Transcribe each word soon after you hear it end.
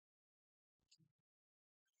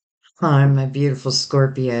Hi, my beautiful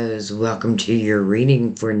Scorpios. Welcome to your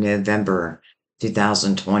reading for November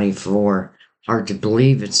 2024. Hard to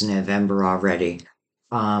believe it's November already.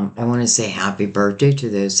 I want to say happy birthday to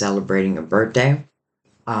those celebrating a birthday.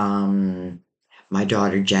 Um, my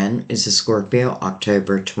daughter Jen is a Scorpio,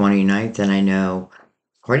 October 29th, and I know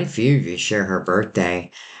quite a few of you share her birthday.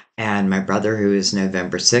 And my brother, who is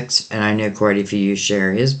November 6th, and I know quite a few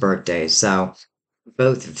share his birthday. So,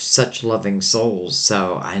 both such loving souls.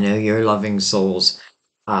 So I know you're loving souls.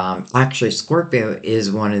 Actually, Scorpio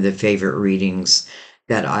is one of the favorite readings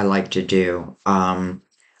that I like to do.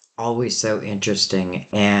 Always so interesting,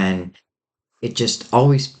 and it just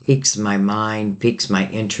always piques my mind, piques my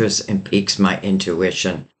interest, and piques my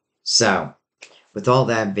intuition. So, with all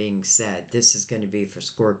that being said, this is going to be for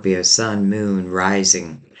Scorpio, Sun, Moon,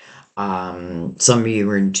 Rising. Some of you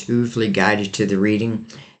are intuitively guided to the reading.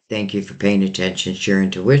 Thank you for paying attention to your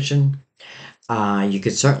intuition. You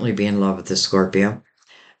could certainly be in love with the Scorpio,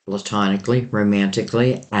 platonically,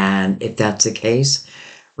 romantically, and if that's the case,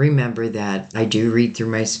 remember that I do read through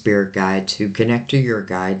my spirit guides who connect to your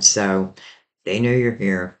guides, so they know you're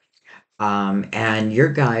here. And your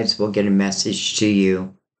guides will get a message to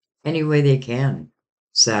you any way they can.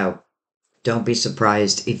 So don't be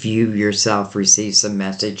surprised if you yourself receive some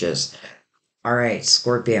messages. All right,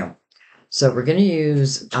 Scorpio. So we're going to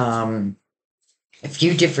use a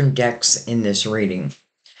few different decks in this reading.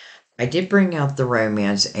 I did bring out the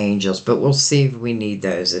romance angels, but we'll see if we need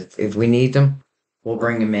those. If we need them, we'll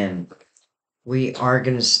bring them in. We are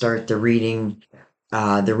going to start the readings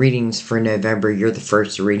for November. You're the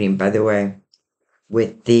first reading, by the way,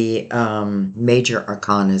 with the major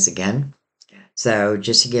arcanas again. So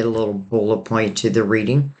just to get a little bullet point to the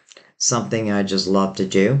reading, something I just love to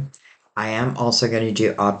do. I am also going to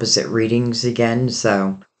do opposite readings again.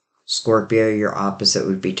 So Scorpio, your opposite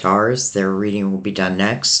would be Taurus. Their reading will be done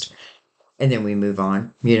next. And then we move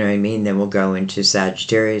on. You know what I mean? Then we'll go into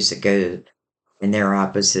Sagittarius. It goes, and their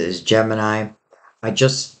opposite is Gemini.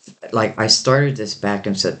 I started this back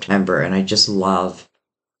in September and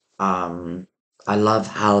um, I love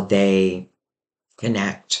how they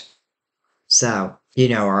connect. So,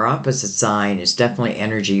 our opposite sign is definitely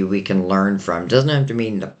energy we can learn from. Doesn't have to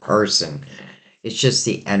mean the person. It's just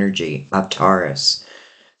the energy of Taurus.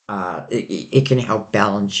 It can help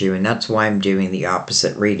balance you, and that's why I'm doing the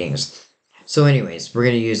opposite readings. So, anyways, we're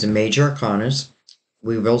going to use the major arcanas.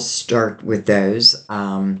 We will start with those.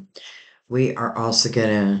 We are also going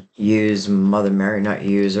to use Mother Mary, not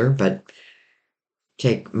use her, but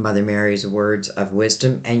take Mother Mary's words of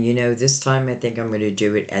wisdom. And this time I think I'm going to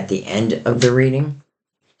do it at the end of the reading.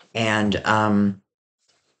 And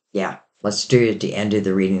yeah, let's do it at the end of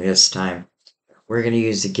the reading this time. We're going to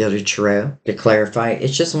use the Gilded Tarot to clarify.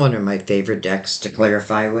 It's just one of my favorite decks to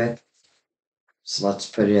clarify with. So let's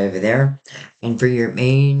put it over there. And for your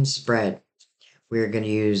main spread, we're going to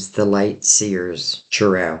use the Light Seers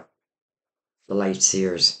Tarot. The Light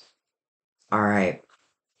Seers. All right.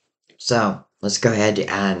 So let's go ahead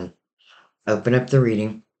and open up the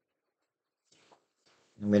reading.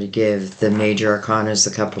 I'm going to give the major arcanas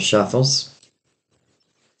a couple shuffles.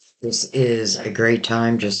 This is a great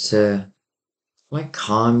time just to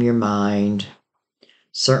calm your mind.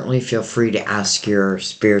 Certainly feel free to ask your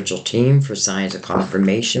spiritual team for signs of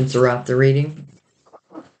confirmation throughout the reading.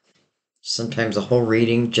 Sometimes the whole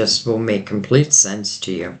reading just will make complete sense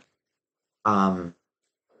to you.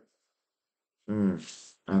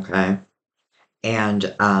 Okay.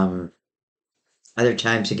 And other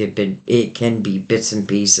times it can be bits and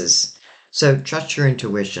pieces. So trust your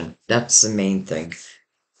intuition. That's the main thing.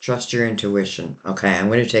 Trust your intuition. Okay, I'm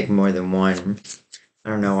going to take more than one. I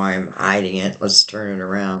don't know why I'm hiding it. Let's turn it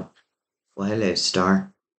around. Well, hello,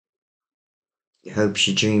 Star. Your hopes,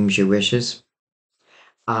 your dreams, your wishes.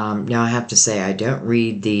 Now I have to say I don't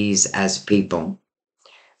read these as people,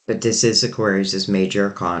 but this is Aquarius' major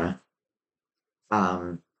arcana.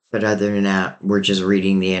 But other than that, we're just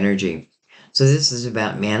reading the energy. So this is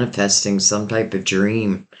about manifesting some type of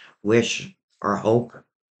dream, wish, or hope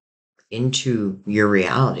into your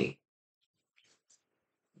reality.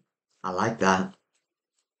 I like that.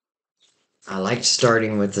 I like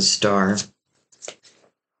starting with the star.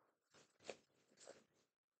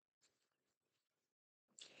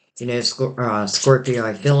 Scorpio,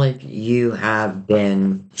 I feel like you have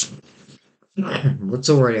been, what's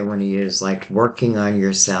the word I want to use? Like working on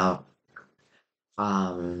yourself,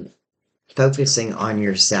 um, focusing on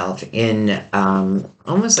yourself in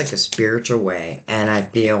almost like a spiritual way. And I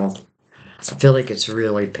feel like it's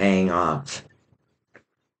really paying off.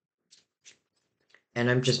 And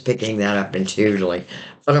I'm just picking that up intuitively.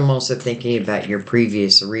 But I'm also thinking about your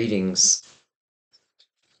previous readings.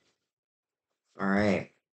 All right.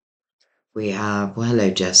 We have, well, hello,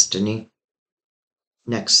 Destiny,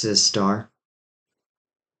 next to the star.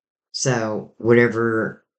 So,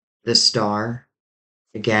 whatever the star,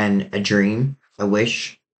 again, a dream, a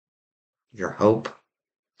wish, your hope.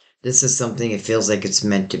 This is something it feels like it's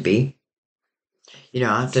meant to be. I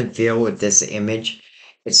often feel with this image,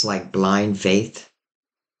 it's like blind faith.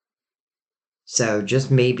 So, just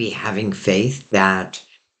maybe having faith that,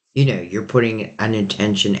 you're putting an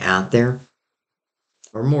intention out there,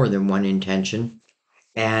 or more than one intention,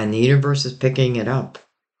 and the universe is picking it up.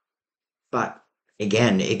 But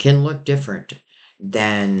again, it can look different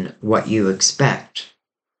than what you expect,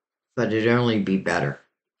 but it'd only be better.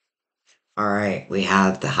 All right, we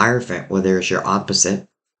have the Hierophant. Well, there's your opposite.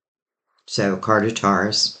 So, card of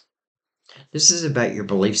Taurus. This is about your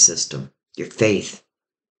belief system, your faith,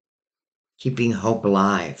 keeping hope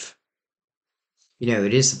alive.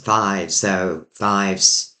 It is a five, so five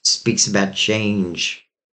speaks about change.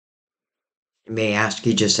 It may ask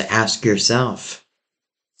you just to ask yourself,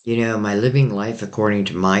 am I living life according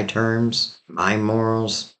to my terms, my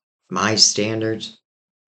morals, my standards?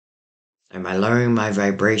 Am I lowering my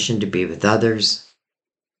vibration to be with others?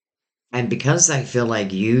 And because I feel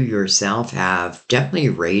like you yourself have definitely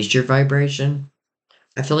raised your vibration,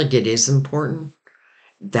 I feel like it is important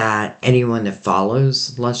that anyone that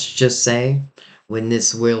follows, let's just say, when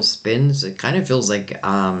this wheel spins, it kind of feels like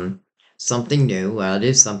something new. Well, it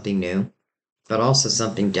is something new, but also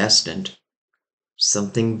something destined,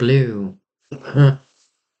 something blue. And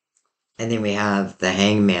then we have the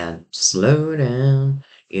Hangman. Slow down,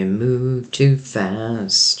 you move too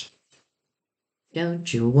fast.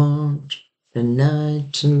 Don't you want the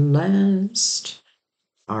night to last?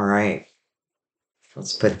 All right,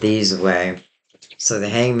 let's put these away. So the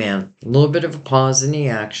Hangman, a little bit of a pause in the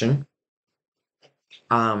action.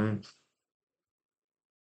 Um,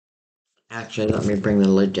 Actually, let me bring the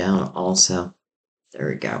lid down also. There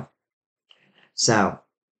we go. So,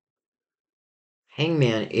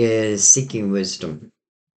 Hangman is seeking wisdom,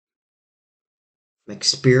 like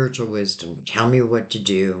spiritual wisdom. Tell me what to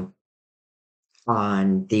do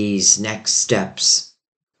on these next steps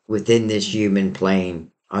within this human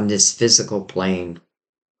plane, on this physical plane.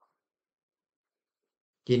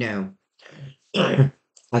 You know,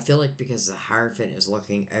 I feel like because the Hierophant is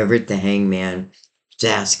looking over at the Hangman, it's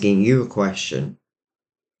asking you a question.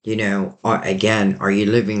 Again, are you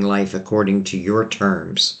living life according to your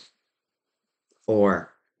terms?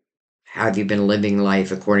 Or have you been living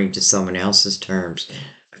life according to someone else's terms?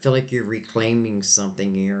 I feel like you're reclaiming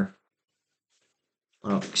something here.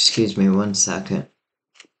 Oh, excuse me one second.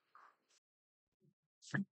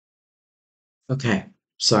 Okay,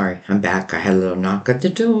 sorry, I'm back. I had a little knock at the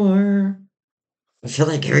door. I feel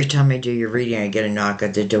like every time I do your reading, I get a knock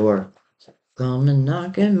at the door. Come and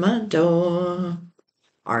knock at my door.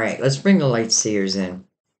 All right, let's bring the light seers in,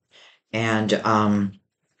 and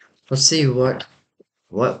let's see what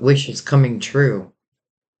wish is coming true.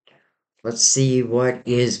 Let's see what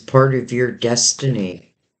is part of your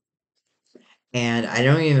destiny. And I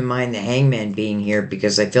don't even mind the Hangman being here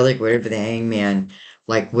because I feel like whatever the Hangman,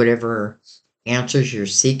 like whatever answers you're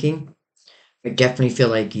seeking, I definitely feel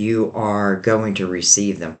like you are going to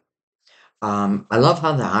receive them. I love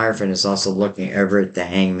how the Hierophant is also looking over at the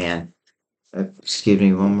Hangman. Excuse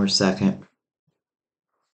me one more second.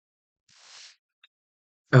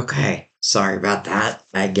 Okay, sorry about that.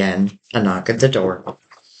 Again, a knock at the door.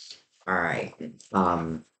 All right.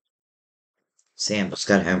 Sam just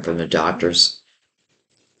got home from the doctor's.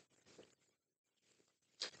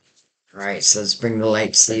 All right, so let's bring the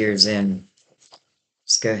light seers in.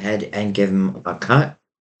 Let's go ahead and give them a cut.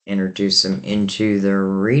 Introduce them into the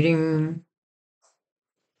reading.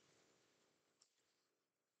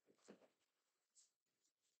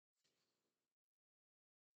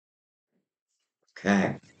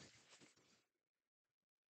 Okay.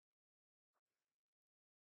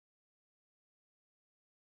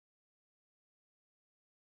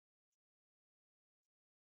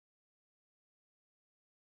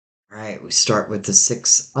 All right, we start with the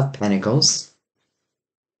Six of Pentacles.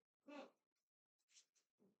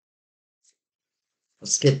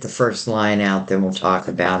 Let's get the first line out, then we'll talk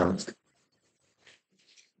about them.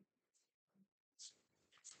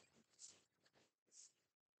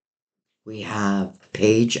 We have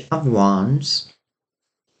Page of Wands.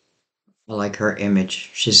 I like her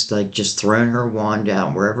image. She's like just throwing her wand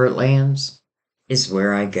out. Wherever it lands is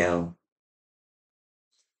where I go.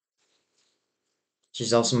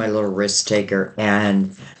 She's also my little risk taker.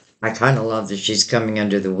 And I kind of love that she's coming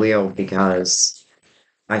under the wheel because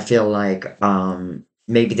I feel like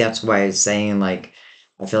maybe that's why I was saying like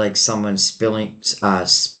I feel like someone's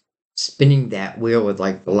spinning that wheel with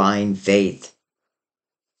like blind faith.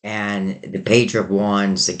 And the Page of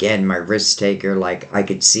Wands, again, my risk taker, like I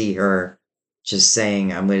could see her just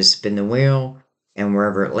saying, I'm going to spin the wheel, and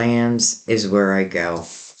wherever it lands is where I go.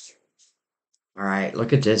 All right,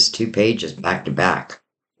 look at this, 2 pages back to back.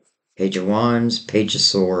 Page of Wands, Page of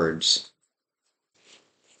Swords.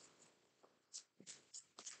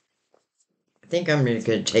 I think I'm going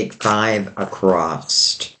to take 5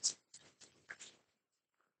 across.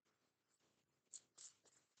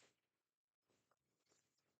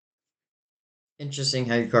 Interesting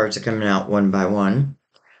how your cards are coming out one by one.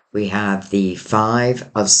 We have the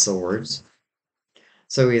 5 of Swords.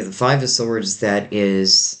 So we have the 5 of Swords that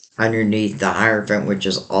is underneath the Hierophant, which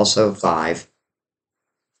is also 5.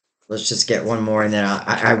 Let's just get one more, and then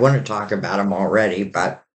I want to talk about them already,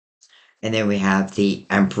 but... And then we have the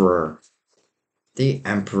Emperor. The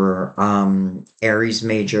Emperor, Aries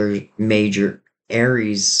Major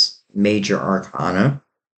Arcana.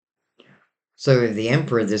 So the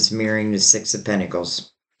Emperor, that's mirroring the 6 of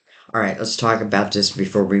Pentacles. All right, let's talk about this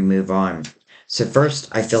before we move on. So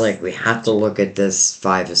first, I feel like we have to look at this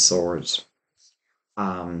 5 of Swords.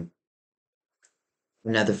 Another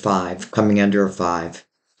 5, coming under a 5.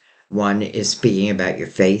 One is speaking about your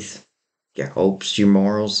faith, your hopes, your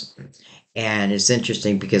morals. And it's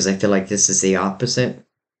interesting because I feel like this is the opposite.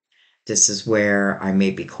 This is where I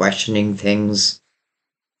may be questioning things.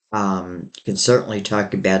 You can certainly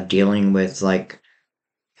talk about dealing with like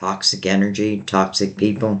toxic energy, toxic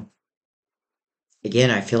people.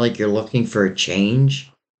 Again, I feel like you're looking for a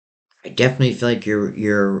change. I definitely feel like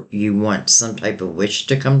you want some type of wish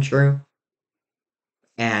to come true.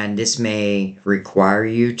 And this may require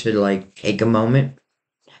you to like take a moment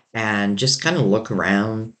and just kind of look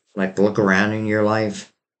around, like look around in your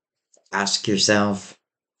life, ask yourself,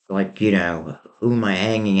 like, who am I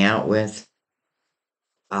hanging out with?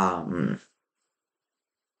 Um,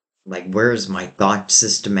 like, where is my thought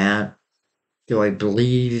system at? Do I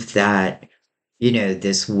believe that,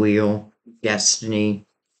 this wheel, destiny,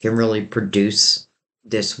 can really produce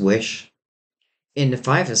this wish? In the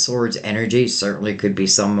 5 of Swords energy, certainly could be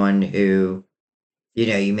someone who,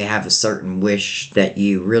 you may have a certain wish that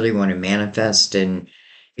you really want to manifest, and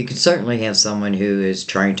you could certainly have someone who is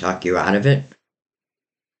trying to talk you out of it.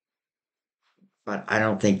 But I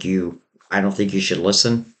don't think you should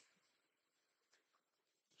listen.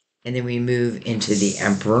 And then we move into the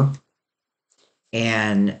Emperor.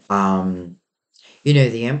 And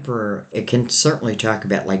the Emperor, it can certainly talk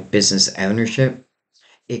about like business ownership.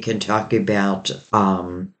 It can talk about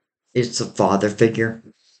it's a father figure.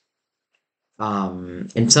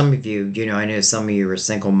 And some of you, I know some of you are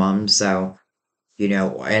single moms, so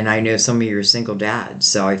and I know some of you are single dads,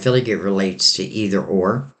 so I feel like it relates to either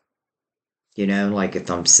or. Like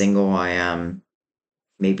if I'm single, I am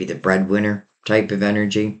maybe the breadwinner type of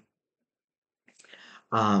energy.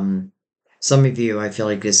 Um, some of you, I feel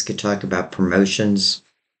like this could talk about promotions.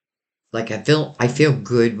 Like I feel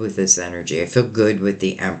good with this energy. I feel good with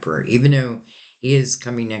the Emperor, even though he is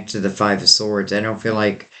coming next to the 5 of Swords. I don't feel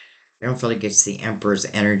like it's the Emperor's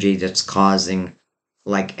energy that's causing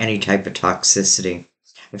like any type of toxicity.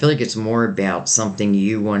 I feel like it's more about something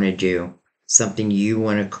you want to do, something you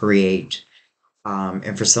want to create.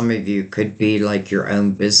 And for some of you, it could be like your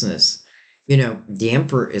own business. The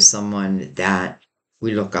Emperor is someone that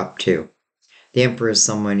we look up to. The Emperor is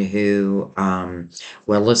someone who,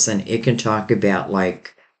 well, listen, it can talk about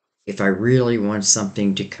like, if I really want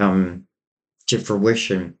something to come to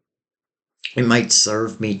fruition, it might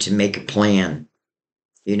serve me to make a plan,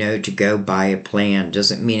 to go by a plan.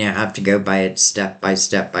 Doesn't mean I have to go by it step by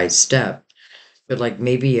step by step, but like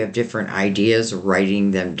maybe you have different ideas,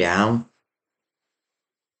 writing them down.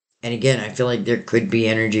 And again, I feel like there could be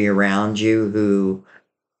energy around you who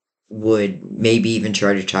would maybe even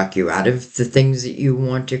try to talk you out of the things that you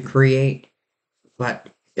want to create, but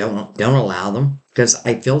don't allow them, because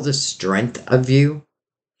I feel the strength of you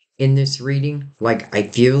in this reading. Like I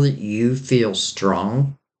feel that you feel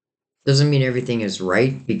strong. Doesn't mean everything is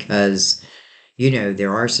right, because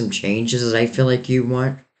there are some changes that I feel like you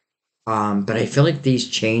want. But I feel like these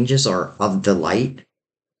changes are of the light.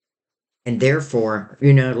 And therefore,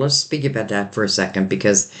 let's speak about that for a second,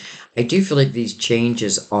 because I do feel like these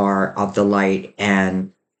changes are of the light.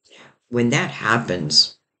 And when that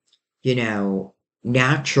happens,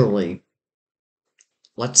 naturally,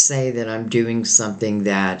 let's say that I'm doing something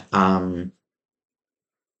that, I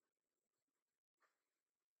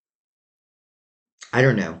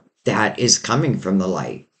don't know, that is coming from the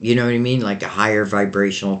light. You know what I mean? Like a higher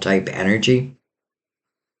vibrational type energy.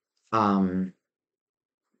 Um,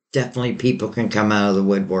 Definitely people can come out of the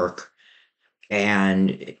woodwork.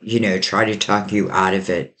 and, try to talk you out of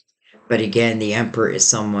it. But again, the emperor is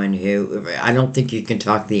someone who I don't think you can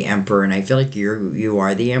talk the emperor, and I feel like you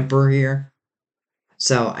are the emperor here.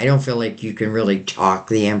 So I don't feel like you can really talk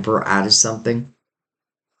the emperor out of something.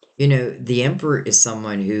 The emperor is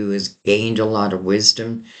someone who has gained a lot of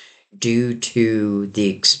wisdom due to the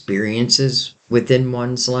experiences within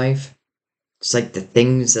one's life. It's like the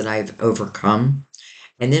things that I've overcome.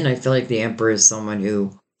 And then I feel like the emperor is someone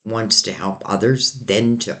who wants to help others,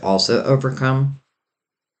 then to also overcome.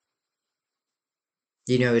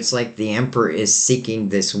 It's like the emperor is seeking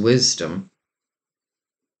this wisdom,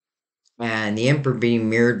 and the emperor being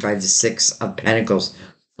mirrored by the Six of Pentacles.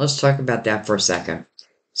 Let's talk about that for a second.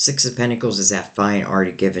 Six of Pentacles is that fine art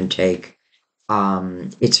of give and take.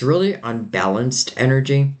 It's really unbalanced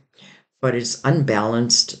energy, but it's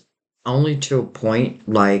unbalanced only to a point.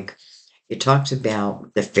 Like, it talks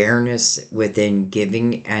about the fairness within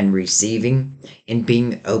giving and receiving and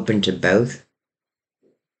being open to both.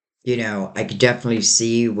 I could definitely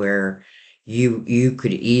see where you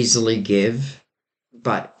could easily give,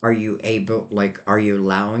 but are you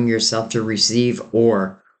allowing yourself to receive?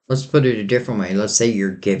 Or let's put it a different way. Let's say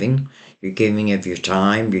you're giving of your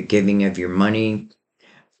time, you're giving of your money,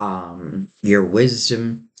 your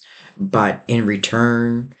wisdom, but in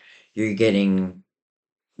return, you're getting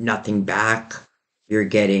nothing back. You're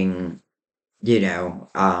getting, you know,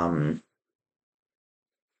 um,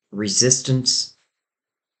 resistance.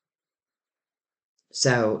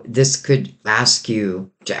 So this could ask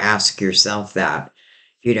you to ask yourself that,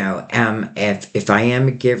 if I am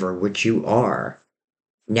a giver, which you are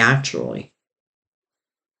naturally,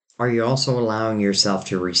 are you also allowing yourself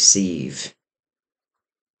to receive?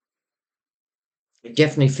 I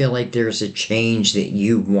definitely feel like there's a change that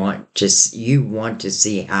you want to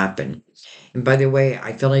see happen. And by the way,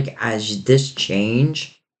 I feel like as this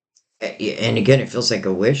change, and again, it feels like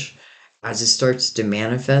a wish, as it starts to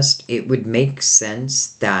manifest, it would make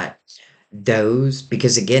sense that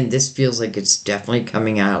because again, this feels like it's definitely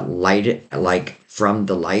coming out light, like from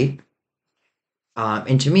the light.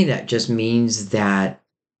 And to me, that just means that,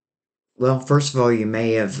 well, first of all, you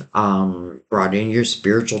may have brought in your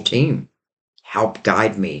spiritual team. Help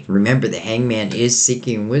guide me. Remember, the hangman is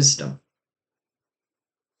seeking wisdom.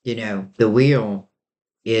 The wheel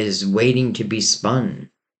is waiting to be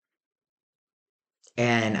spun.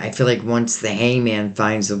 And I feel like once the hangman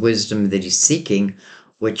finds the wisdom that he's seeking,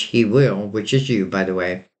 which he will, which is you, by the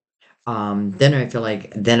way, then I feel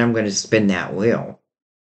like then I'm going to spin that wheel.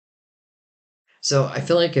 So I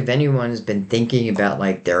feel like if anyone's been thinking about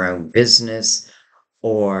like their own business,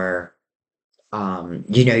 or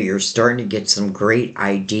you're starting to get some great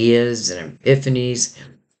ideas and epiphanies,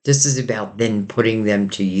 this is about then putting them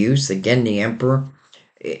to use. Again, the emperor,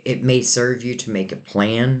 it may serve you to make a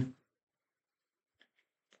plan.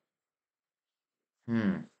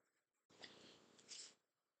 Hmm.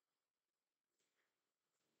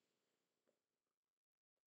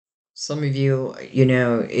 Some of you,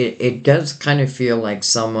 it does kind of feel like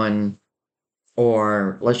someone,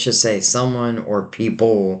 or let's just say someone or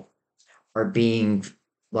people are being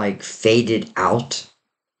like faded out.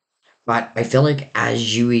 But I feel like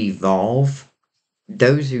as you evolve,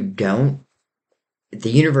 those who don't, the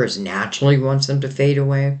universe naturally wants them to fade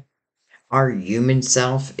away. Our human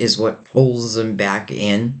self is what pulls them back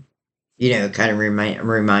in. It kind of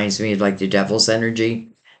reminds me of like the devil's energy,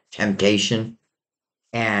 temptation.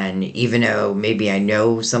 And even though maybe I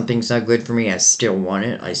know something's not good for me, I still want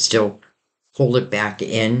it. I still pull it back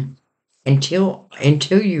in until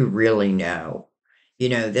you really know.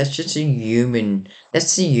 That's just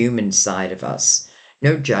that's the human side of us.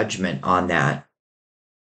 No judgment on that.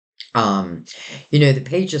 Um, the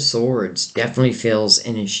Page of Swords definitely feels,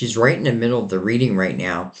 and she's right in the middle of the reading right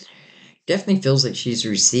now, definitely feels like she's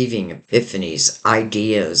receiving epiphanies,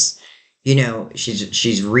 ideas.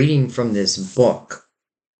 She's reading from this book,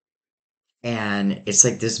 and it's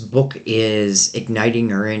like this book is igniting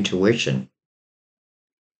her intuition.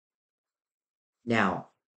 Now,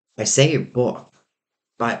 I say a book,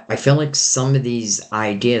 but I feel like some of these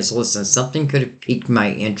ideas, listen, something could have piqued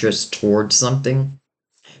my interest towards something,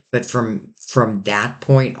 but from that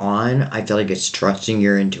point on, I feel like it's trusting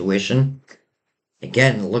your intuition.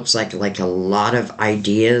 Again, it looks like a lot of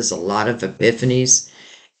ideas, a lot of epiphanies,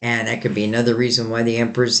 and that could be another reason why the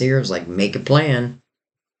Emperor's here is like make a plan,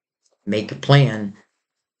 make a plan.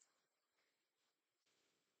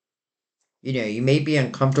 You may be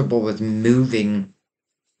uncomfortable with moving,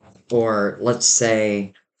 or let's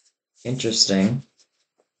say, interesting,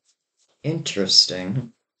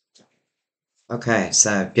 interesting. Okay,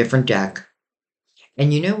 so different deck.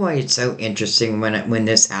 And you know why it's so interesting when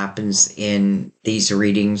this happens in these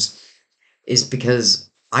readings is because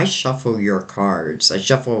I shuffle your cards. I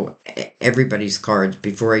shuffle everybody's cards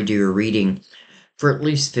before I do a reading for at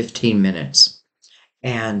least 15 minutes.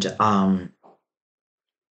 And I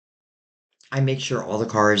make sure all the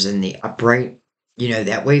cards in the upright.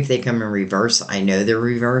 That way if they come in reverse, I know they're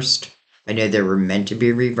reversed. I know they were meant to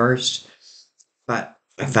be reversed. But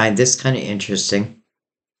I find this kind of interesting.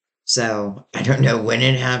 So I don't know when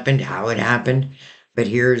it happened, how it happened, but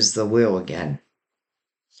here's the wheel again.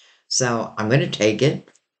 So I'm going to take it,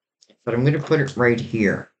 but I'm going to put it right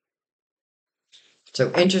here.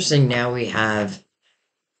 So interesting, now we have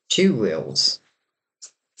two wheels.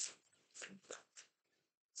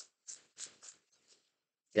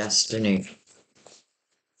 Destiny.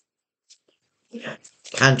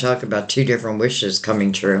 Kind of talk about two different wishes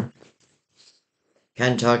coming true.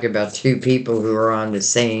 Kind of talk about two people who are on the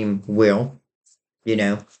same wheel,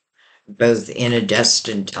 both in a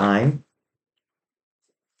destined time.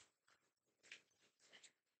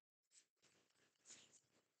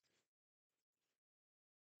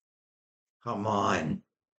 Come on.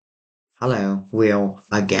 Hello, wheel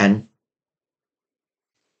again.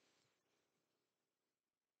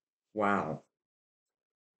 Wow.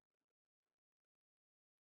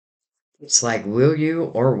 It's like, will you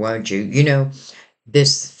or won't you?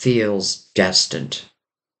 This feels destined.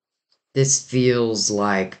 This feels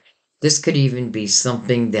like this could even be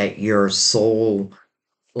something that your soul,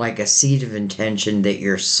 like a seed of intention that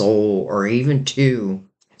your soul, or even two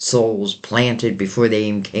souls planted before they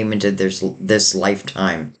even came into this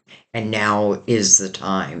lifetime. And now is the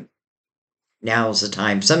time. Now is the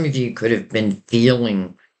time. Some of you could have been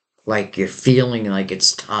feeling like you're feeling like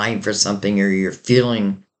it's time for something, or you're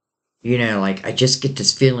feeling, like I just get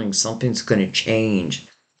this feeling something's going to change,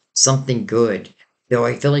 something good. Though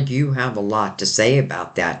I feel like you have a lot to say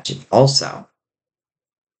about that also.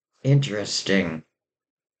 Interesting.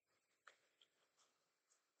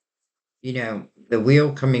 The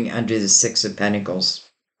wheel coming under the Six of Pentacles.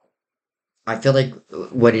 I feel like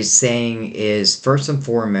what he's saying is, first and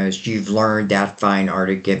foremost, you've learned that fine art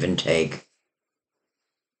of give and take,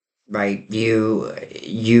 right?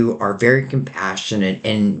 You are very compassionate,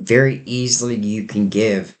 and very easily you can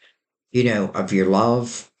give, of your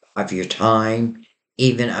love, of your time,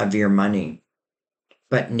 even of your money.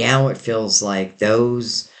 But now it feels like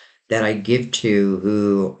those that I give to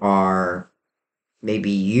who are maybe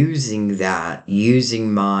using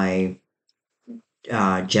my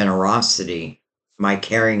generosity, my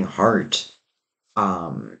caring heart,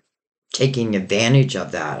 um, taking advantage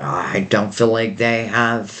of that. I don't feel like they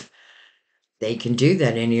can do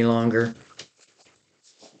that any longer.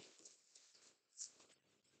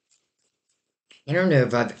 I don't know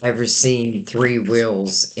if I've ever seen three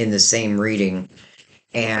wheels in the same reading,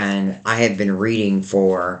 and I have been reading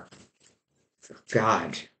for,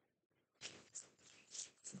 God,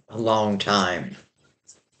 a long time.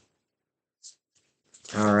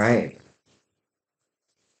 All right.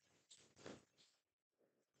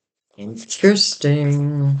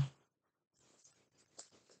 Interesting.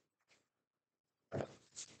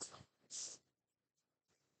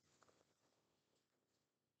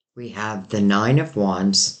 We have the Nine of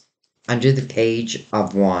Wands under the Page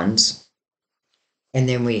of Wands, and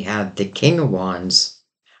then we have the King of Wands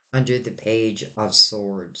under the Page of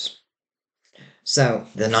Swords. So,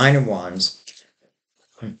 the Nine of Wands,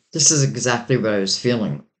 this is exactly what I was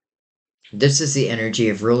feeling. This is the energy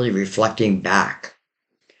of really reflecting back.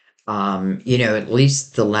 At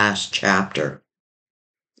least the last chapter.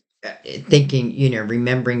 Thinking,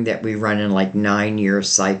 remembering that we run in like 9-year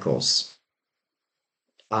cycles.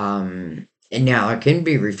 And now I can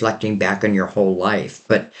be reflecting back on your whole life,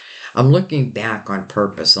 but I'm looking back on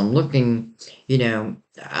purpose. I'm looking,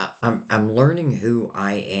 I'm learning who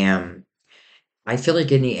I am. I feel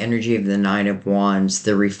like in the energy of the Nine of Wands,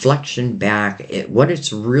 the reflection back, what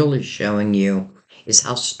it's really showing you is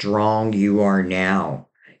how strong you are now.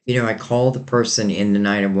 I call the person in the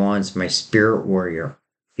Nine of Wands my spirit warrior.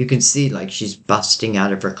 You can see like she's busting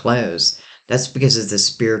out of her clothes. That's because of the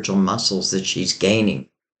spiritual muscles that she's gaining.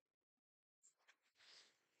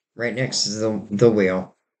 Right next to the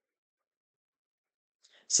wheel.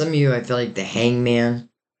 Some of you, I feel like the hangman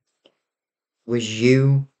was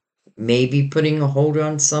you maybe putting a hold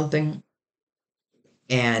on something.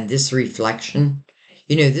 And this reflection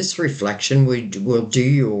will do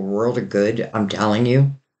you a world of good, I'm telling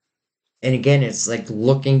you. And again, it's like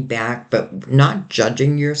looking back, but not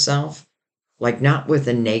judging yourself, like not with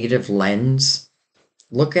a negative lens.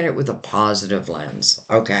 Look at it with a positive lens.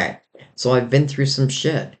 Okay, so I've been through some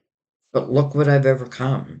shit, but look what I've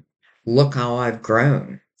overcome. look how I've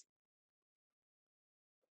grown.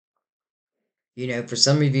 For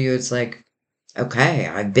some of you, it's like, okay,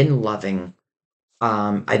 I've been loving,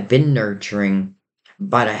 I've been nurturing,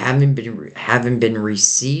 but I haven't been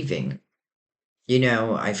receiving.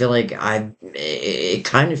 I feel like it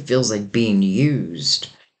kind of feels like being used.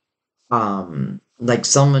 Like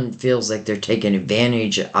someone feels like they're taking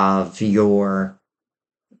advantage of your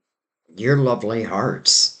lovely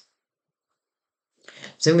hearts.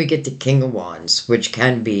 So we get the King of Wands, which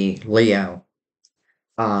can be Leo,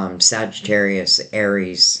 Sagittarius,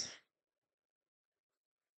 Aries,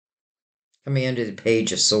 coming under the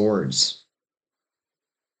Page of Swords.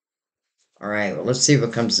 All right, well, let's see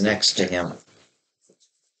what comes next to him.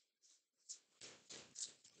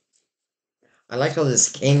 I like how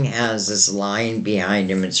this king has this lion behind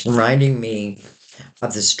him. It's reminding me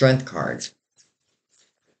of the Strength card.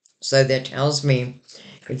 So that tells me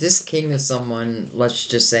if this king is someone, let's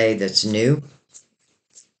just say, that's new,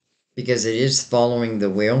 because it is following the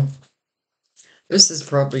wheel, this is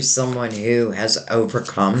probably someone who has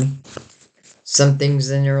overcome some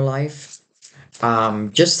things in their life.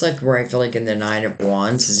 Just like where I feel like in the Nine of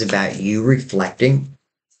Wands is about you reflecting,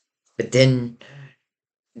 but then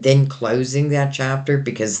closing that chapter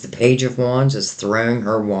because the Page of Wands is throwing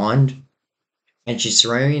her wand and she's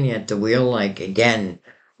throwing it at the wheel like, again,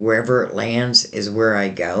 wherever it lands is where I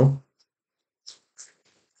go.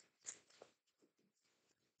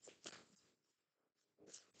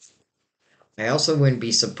 I also wouldn't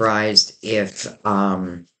be surprised if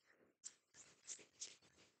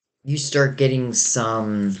you start getting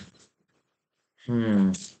some,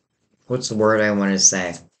 what's the word I want to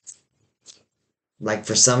say? Like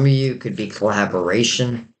for some of you, it could be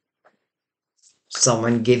collaboration.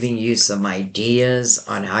 Someone giving you some ideas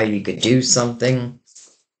on how you could do something.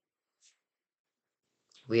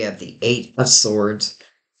 We have the Eight of Swords.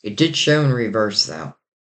 It did show in reverse, though.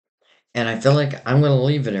 And I feel like I'm going to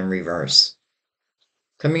leave it in reverse.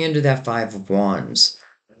 Coming into that Five of Wands.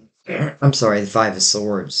 I'm sorry, the Five of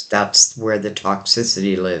Swords. That's where the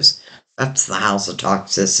toxicity lives. That's the house of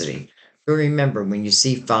toxicity. But remember, when you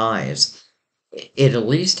see fives, it at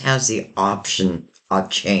least has the option of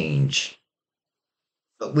change.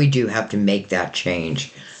 But we do have to make that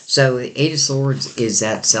change. So the Eight of Swords is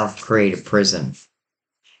that self-created prison.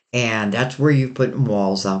 And that's where you're putting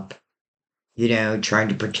walls up, trying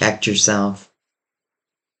to protect yourself.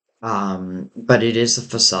 But it is a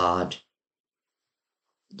facade.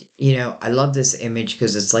 I love this image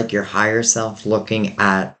because it's like your higher self looking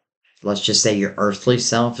at, let's just say, your earthly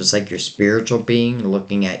self. It's like your spiritual being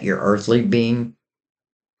looking at your earthly being.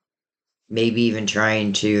 Maybe even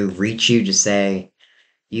trying to reach you to say,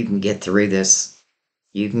 you can get through this.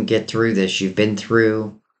 You can get through this. You've been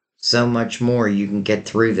through so much more. You can get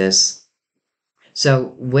through this.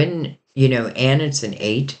 So when, and it's an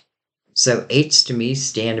 8. So 8s to me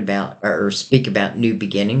stand about or speak about new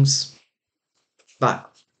beginnings. But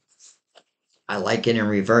I like it in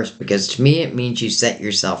reverse because to me it means you set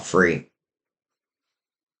yourself free.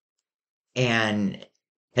 And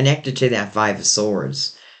connected to that Five of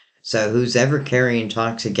Swords. So who's ever carrying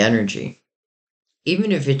toxic energy,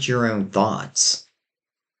 even if it's your own thoughts,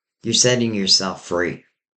 you're setting yourself free.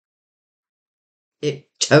 It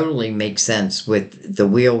totally makes sense with the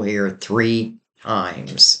wheel here 3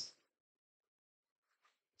 times.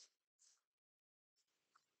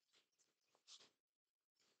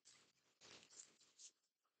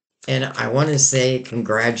 And I want to say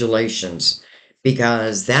congratulations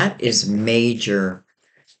because that is major,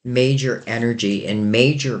 major energy and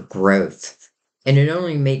major growth. And it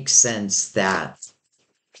only makes sense that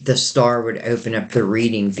the star would open up the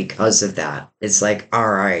reading because of that. It's like, all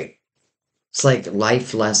right, it's like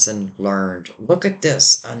life lesson learned. Look at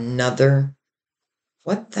this. Another.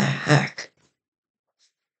 What the heck?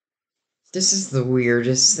 This is the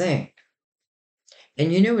weirdest thing.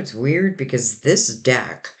 And it's weird because this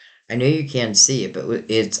deck, I know you can't see it, but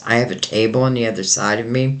I have a table on the other side of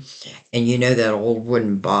me. And that old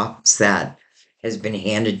wooden box that has been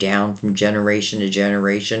handed down from generation to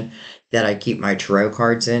generation that I keep my tarot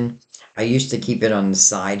cards in. I used to keep it on the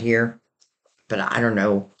side here, but I don't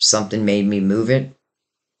know, something made me move it.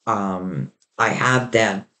 I have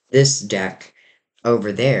this deck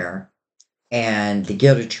over there, and the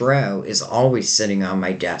Gilded Tarot is always sitting on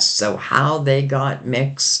my desk. So how they got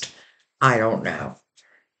mixed, I don't know.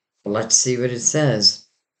 Let's see what it says.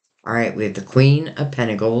 All right, we have the Queen of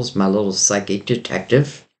Pentacles, my little psychic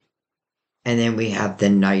detective. And then we have the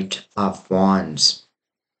Knight of Wands.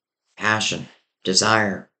 Passion,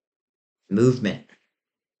 desire, movement,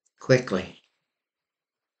 quickly.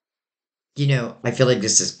 I feel like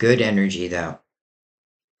this is good energy, though.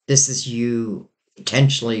 This is you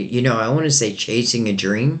potentially, I want to say chasing a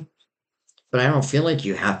dream, but I don't feel like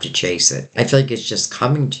you have to chase it. I feel like it's just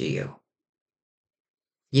coming to you.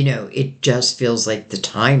 It just feels like the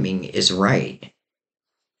timing is right.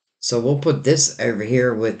 So we'll put this over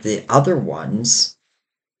here with the other ones.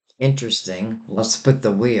 Interesting. Let's put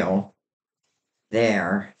the wheel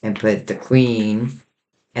there and put the queen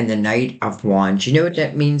and the knight of wands. You know what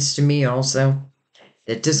that means to me also?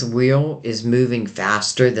 That this wheel is moving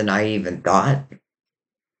faster than I even thought.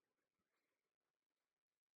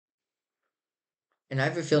 And I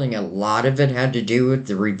have a feeling a lot of it had to do with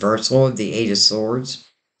the reversal of the Eight of Swords,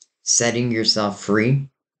 setting yourself free.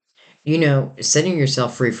 Setting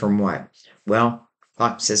yourself free from what? Well,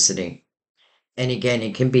 toxicity. And again,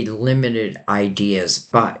 it can be limited ideas,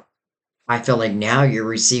 but I feel like now you're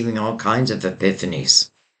receiving all kinds of epiphanies.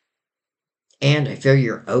 And I feel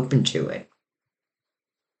you're open to it.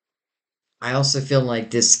 I also feel like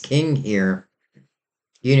this king here,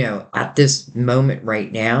 at this moment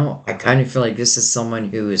right now, I kind of feel like this is someone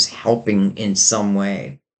who is helping in some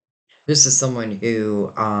way. This is someone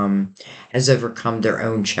who has overcome their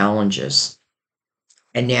own challenges.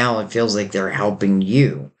 And now it feels like they're helping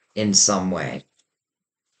you in some way.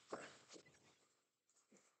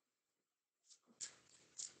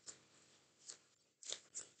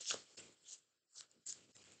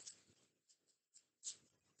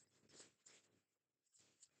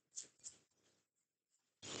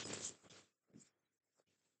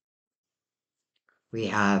 We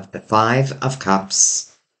have the Five of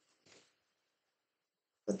Cups.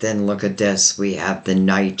 But then look at this. We have the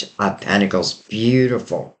Knight of Pentacles.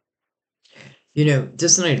 Beautiful.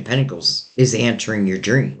 This Knight of Pentacles is answering your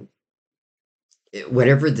dream.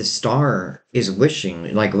 Whatever the star is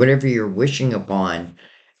wishing, like whatever you're wishing upon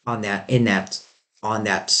on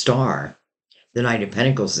that star, the Knight of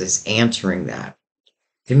Pentacles is answering that.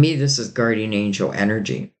 To me, this is guardian angel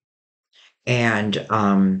energy. And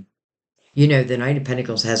the Knight of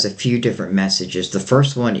Pentacles has a few different messages. The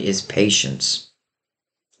first one is patience.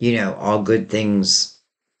 All good things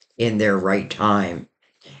in their right time.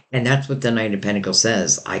 And that's what the Knight of Pentacles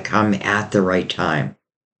says. I come at the right time.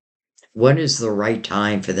 What is the right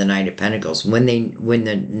time for the Knight of Pentacles? When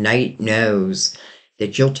the Knight knows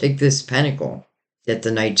that you'll take this pentacle that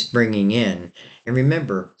the Knight's bringing in. And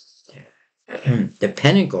remember, the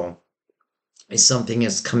pentacle is something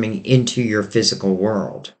that's coming into your physical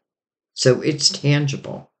world. So it's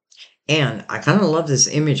tangible. And I kind of love this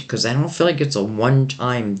image because I don't feel like it's a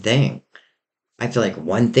one-time thing. I feel like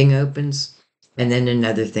one thing opens and then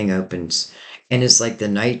another thing opens. And it's like the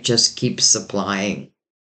Knight just keeps supplying,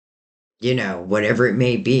 whatever it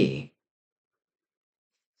may be.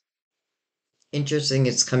 Interesting,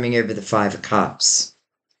 it's coming over the Five of Cups.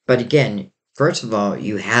 But again, first of all,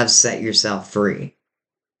 you have set yourself free.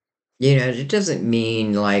 It doesn't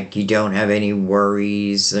mean like you don't have any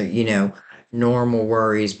worries or, normal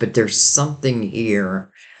worries, but there's something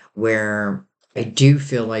here where I do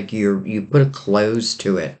feel like you put a close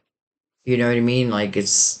to it. You know what I mean? Like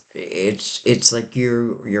it's like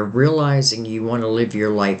you're realizing you want to live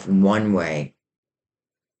your life one way.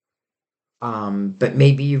 But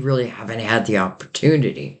maybe you really haven't had the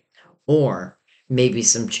opportunity. Or maybe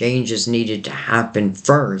some changes needed to happen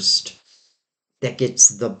first that gets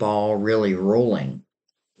the ball really rolling.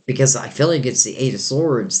 Because I feel like it's the Eight of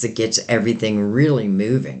Swords that gets everything really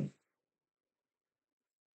moving.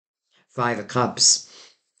 Five of Cups.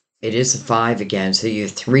 It is a five again, so you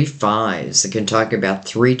have three fives that can talk about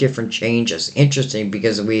three different changes. Interesting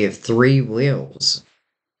because we have three wheels.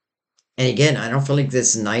 And again, I don't feel like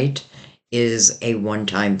this Knight is a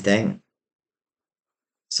one-time thing.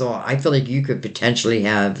 So I feel like you could potentially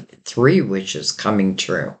have three wishes coming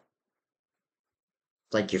true.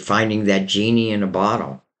 Like you're finding that genie in a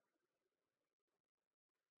bottle.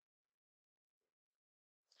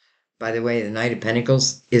 By the way, the Knight of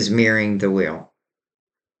Pentacles is mirroring the wheel.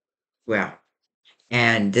 Well,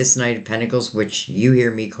 and this Knight of Pentacles, which you hear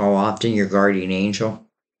me call often your guardian angel,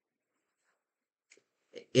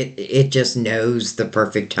 it just knows the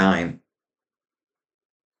perfect time.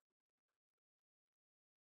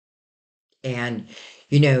 And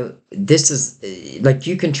this is like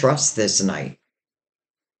you can trust this Knight.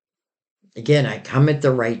 Again, I come at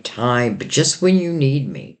the right time, but just when you need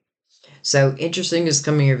me. So interesting is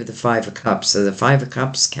coming over the Five of Cups. So the Five of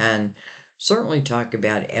Cups can certainly talk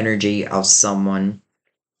about energy of someone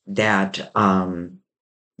that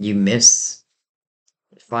you miss.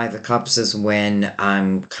 Five of Cups is when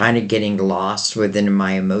I'm kind of getting lost within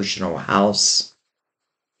my emotional house.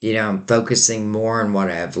 I'm focusing more on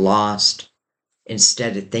what I've lost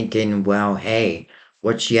instead of thinking, well, hey,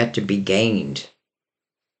 what's yet to be gained?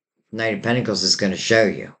 Knight of Pentacles is going to show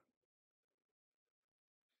you.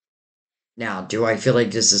 Now, do I feel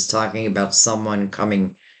like this is talking about someone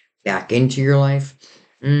coming back into your life?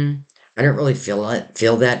 I don't really feel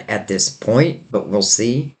that at this point, but we'll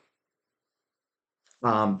see.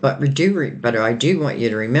 But I do want you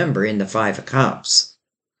to remember in the Five of Cups,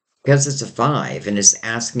 because it's a five and it's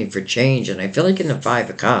asking for change. And I feel like in the Five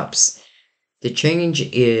of Cups, the change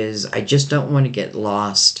is I just don't want to get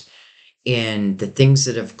lost in the things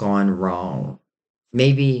that have gone wrong.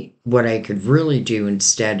 Maybe what I could really do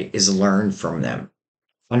instead is learn from them.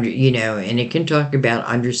 And it can talk about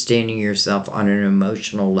understanding yourself on an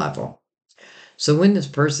emotional level. So when this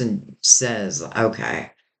person says,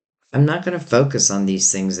 okay, I'm not going to focus on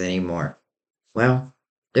these things anymore. Well,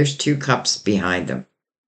 there's two cups behind them.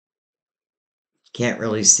 Can't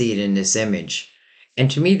really see it in this image. And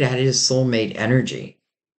to me, that is soulmate energy.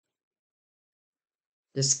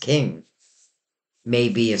 This king may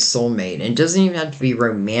be a soulmate. And it doesn't even have to be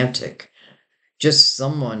romantic. Just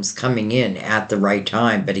someone's coming in at the right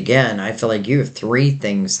time. But again, I feel like you have three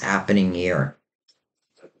things happening here.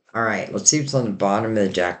 All right, let's see what's on the bottom of the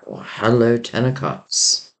deck. Well, hello, Ten of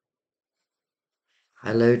Cups.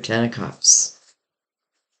 Hello, Ten of Cups.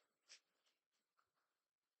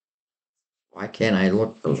 Why can't I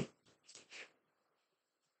look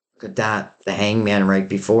at that? The Hangman right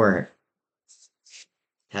before it.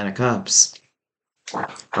 Ten of Cups.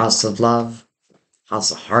 House of Love.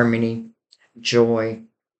 House of Harmony. Joy.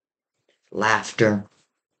 Laughter.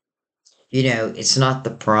 It's not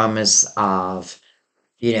the promise of,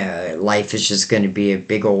 life is just going to be a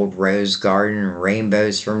big old rose garden and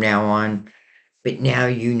rainbows from now on. But now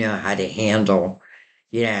you know how to handle,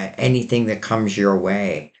 anything that comes your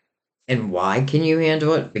way. And why can you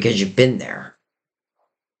handle it? Because you've been there.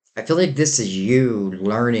 I feel like this is you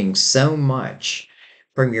learning so much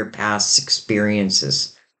from your past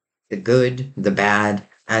experiences, the good, the bad,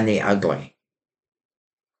 and the ugly.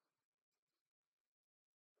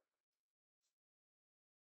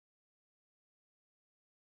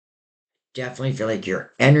 Definitely feel like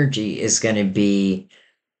your energy is going to be,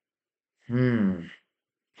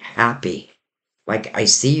 happy. Like I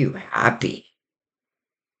see you happy.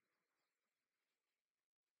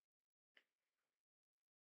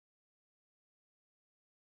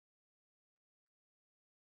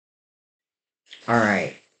 All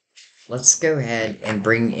right, let's go ahead and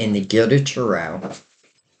bring in the Gilded Tarot.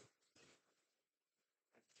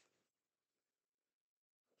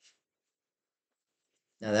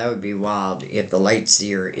 Now that would be wild if the Light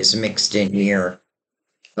Seer is mixed in here,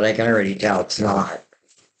 but I can already tell it's not.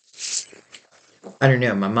 I don't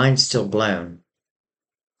know, my mind's still blown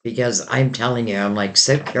because I'm telling you, I'm like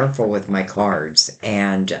so careful with my cards,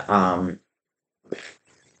 and I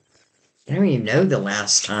don't even know the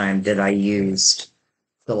last time that I used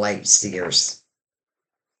the Light Seers.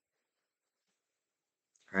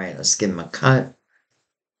 All right, let's give them a cut.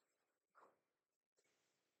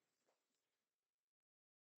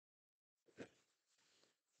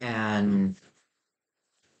 And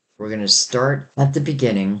we're going to start at the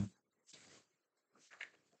beginning,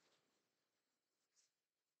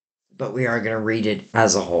 but we are going to read it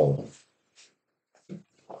as a whole.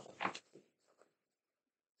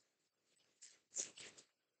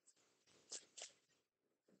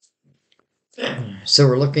 So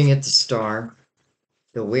we're looking at the Star,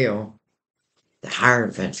 the Wheel, the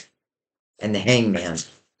Hierophant, and the Hangman.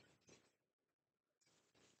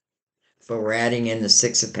 But we're adding in the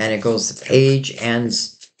Six of Pentacles, the Page, and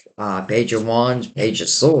Page of Wands, Page of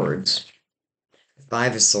Swords,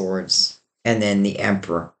 Five of Swords, and then the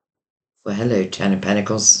Emperor. Well, hello, Ten of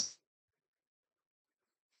Pentacles.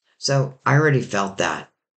 So I already felt that.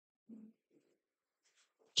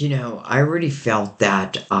 I already felt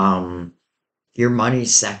that your money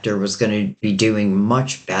sector was going to be doing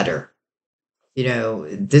much better.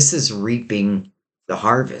 This is reaping the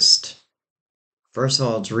harvest. First of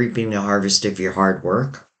all, it's reaping the harvest of your hard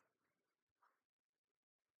work.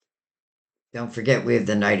 Don't forget, we have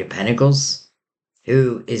the Knight of Pentacles,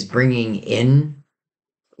 who is bringing in,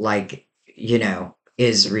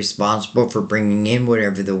 is responsible for bringing in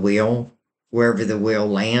wherever the wheel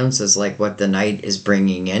lands, is like what the Knight is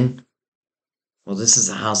bringing in. Well, this is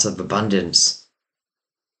a house of abundance.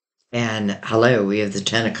 And hello, we have the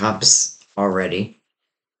Ten of Cups already.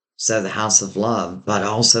 So the house of love, but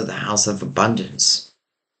also the house of abundance.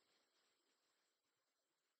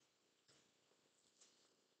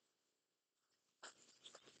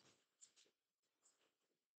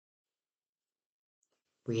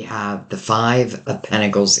 We have the Five of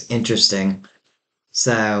Pentacles. Interesting.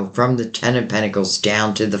 So from the Ten of Pentacles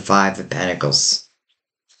down to the Five of Pentacles.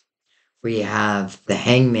 We have the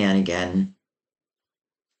Hangman again.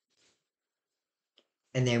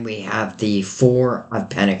 And then we have the Four of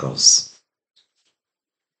Pentacles.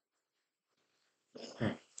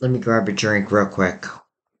 Let me grab a drink real quick.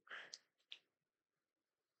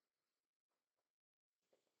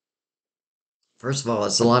 First of all,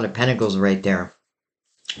 it's a lot of pentacles right there.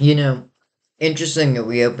 You know, interesting that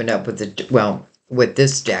we opened up with with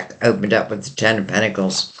this deck, opened up with the Ten of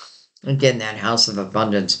Pentacles. Again, that House of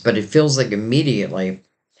Abundance, but it feels like immediately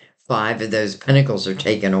 5 of those pentacles are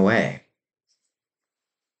taken away.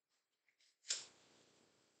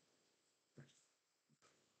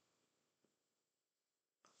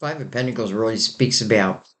 Five of Pentacles really speaks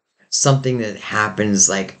about something that happens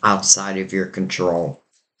like outside of your control.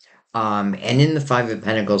 And in the Five of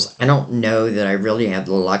Pentacles, I don't know that I really have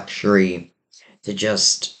the luxury to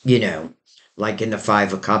just, like in the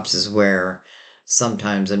Five of Cups is where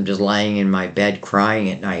sometimes I'm just laying in my bed crying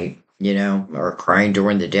at night, or crying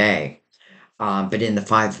during the day. But in the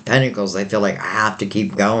Five of Pentacles, I feel like I have to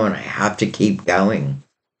keep going. I have to keep going.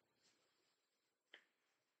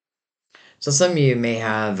 So some of you may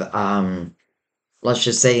have, let's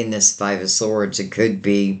just say in this Five of Swords, it could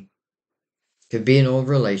be an old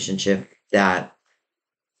relationship that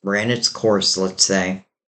ran its course, let's say.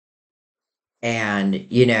 And,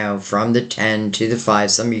 from the 10 to the 5,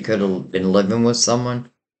 some of you could have been living with someone.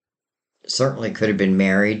 Certainly could have been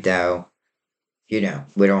married, though, we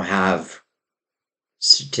don't have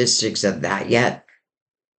statistics of that yet.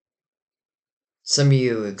 Some of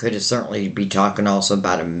you could have certainly be talking also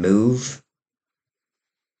about a move.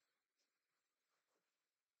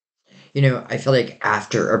 I feel like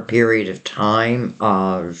after a period of time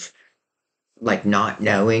of like not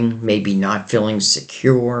knowing, maybe not feeling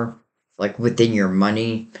secure, like within your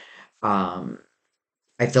money, I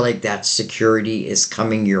feel like that security is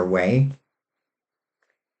coming your way.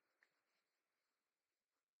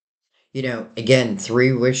 Again,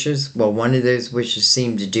 3 wishes. Well, one of those wishes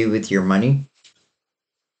seem to do with your money.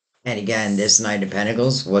 And again, this Knight of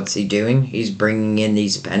Pentacles, what's he doing? He's bringing in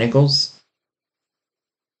these pentacles.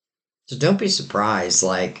 So don't be surprised.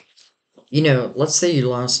 Like, let's say you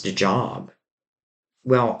lost a job.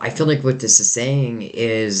 Well, I feel like what this is saying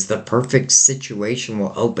is the perfect situation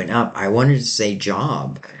will open up. I wanted to say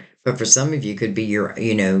job, but for some of you, could be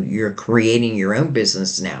you're creating your own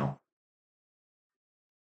business now.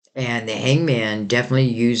 And the Hangman definitely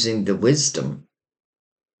using the wisdom.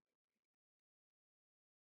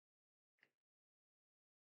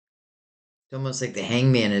 It's almost like the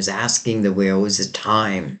Hangman is asking the wheel, is it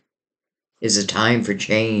time? Is it time for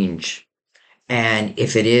change? And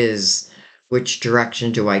if it is, which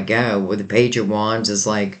direction do I go? Well, the Page of Wands is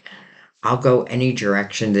like, I'll go any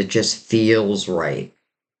direction that just feels right.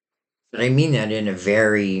 But I mean that in a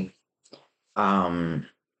very, well,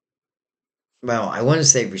 I want to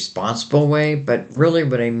say responsible way, but really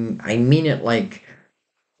what I mean it like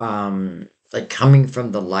coming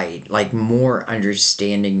from the light, like more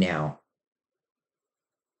understanding now.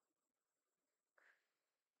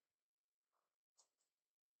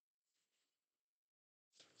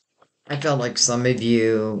 I felt like some of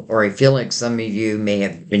you, or I feel like some of you may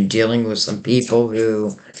have been dealing with some people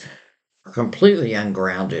who are completely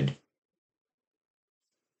ungrounded.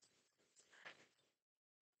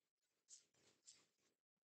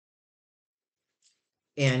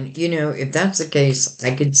 And, if that's the case,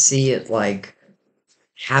 I could see it like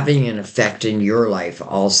having an effect in your life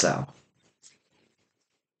also.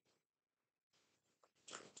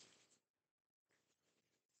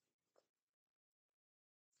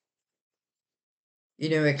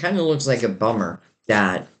 It kind of looks like a bummer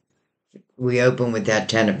that we open with that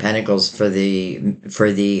 10 of Pentacles for the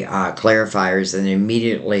clarifiers, and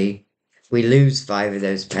immediately we lose 5 of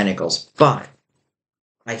those Pentacles. But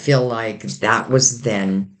I feel like that was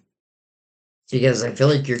then, because I feel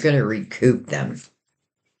like you're going to recoup them,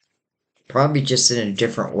 probably just in a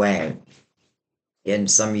different way. And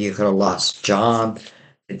some of you could have lost a job,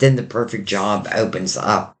 but then the perfect job opens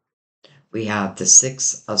up. We have the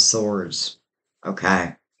 6 of Swords.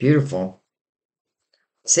 Okay, beautiful.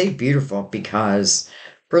 Say beautiful because,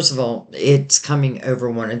 first of all, it's coming over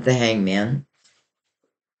one of the Hangman,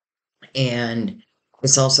 and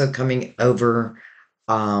it's also coming over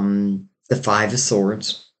the 5 of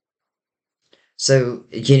Swords. So,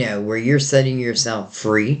 where you're setting yourself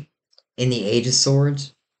free in the 8 of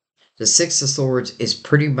Swords, the 6 of Swords is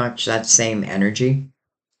pretty much that same energy.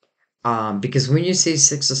 Because when you see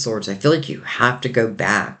 6 of Swords, I feel like you have to go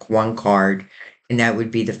back one card, and that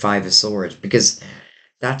would be the 5 of Swords, because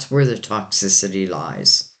that's where the toxicity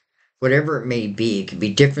lies. Whatever it may be, it could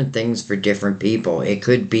be different things for different people. It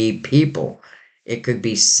could be people. It could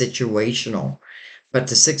be situational. But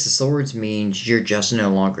the Six of Swords means you're just no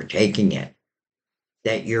longer taking it,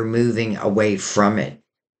 that you're moving away from it.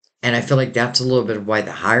 And I feel like that's a little bit of why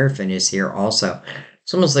the Hierophant is here also.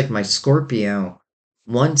 It's almost like my Scorpio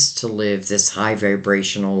wants to live this high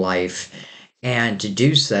vibrational life. And to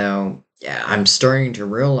do so, yeah, I'm starting to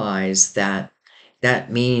realize that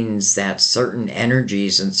that means that certain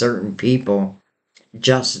energies and certain people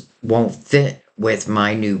just won't fit with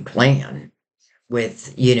my new plan.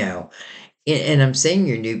 With, and I'm saying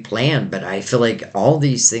your new plan, but I feel like all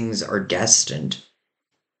these things are destined.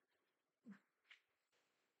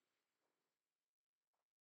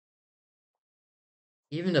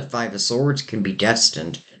 Even the Five of Swords can be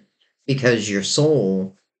destined because your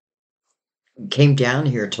soul came down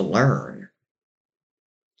here to learn.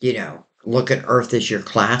 Look at Earth as your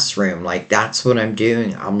classroom. Like, that's what I'm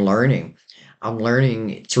doing. I'm learning. I'm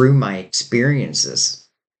learning through my experiences,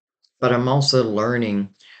 but I'm also learning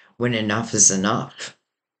when enough is enough.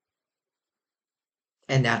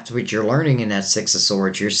 And that's what you're learning in that Six of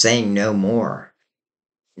Swords. You're saying no more.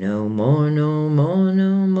 No more, no more,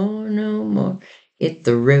 no more, no more. Hit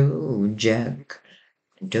the road, Jack.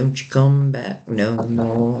 Don't you come back no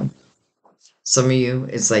more. Some of you,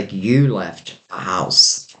 it's like you left a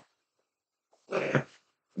house.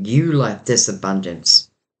 You left this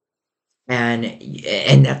abundance.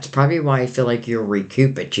 And that's probably why I feel like you'll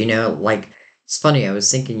recoup it. Like, it's funny, I was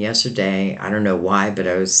thinking yesterday, I don't know why, but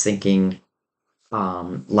I was thinking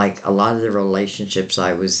like a lot of the relationships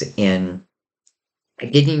I was in, I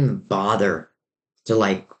didn't even bother to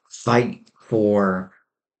like fight for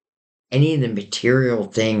any of the material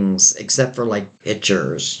things except for like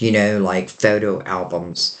pictures, like photo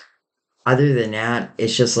albums. Other than that,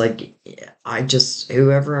 it's just like I just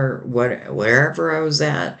wherever I was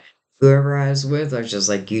at, whoever I was with, I was just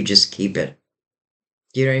like, you just keep it.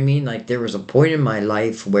 You know what I mean? Like there was a point in my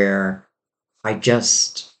life where I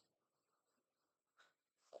just,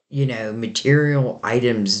 material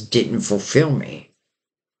items didn't fulfill me.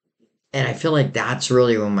 And I feel like that's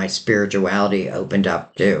really when my spirituality opened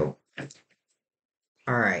up too.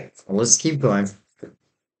 All right, well, let's keep going.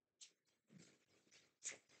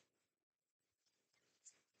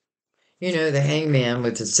 The hangman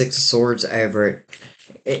with the Six of Swords over it.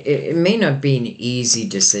 It may not be an easy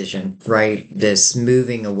decision, right? This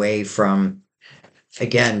moving away from,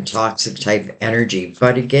 again, toxic type energy.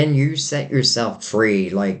 But again, you set yourself free,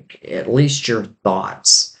 like at least your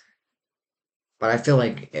thoughts. But I feel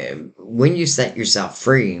like when you set yourself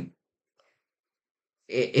free,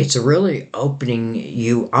 it's really opening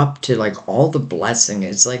you up to like all the blessing.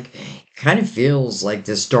 It's like, it kind of feels like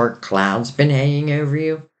this dark cloud's been hanging over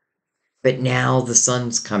you, but now the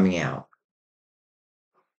sun's coming out.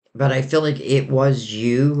 But I feel like it was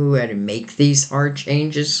you who had to make these hard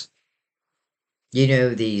changes,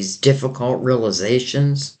 these difficult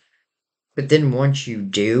realizations. But then once you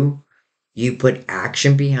do, you put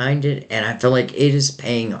action behind it, and I feel like it is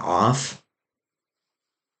paying off.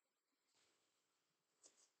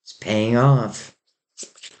 It's paying off.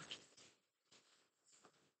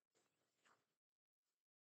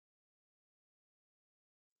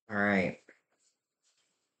 All right.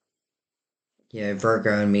 Yeah,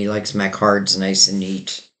 Virgo and me likes my cards nice and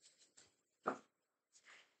neat.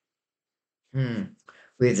 Hmm.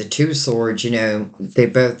 We have the two swords, they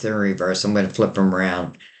both are in reverse. I'm going to flip them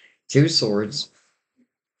around. Two swords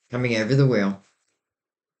coming over the wheel.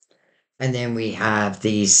 And then we have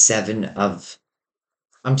the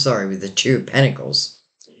I'm sorry, with the Two of Pentacles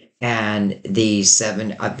and the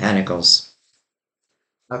Seven of Pentacles.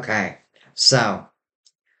 Okay, so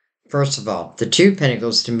first of all, the Two of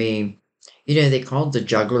Pentacles to me, they call it the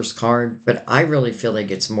Juggler's card, but I really feel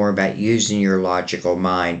like it's more about using your logical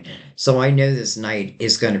mind. So I know this knight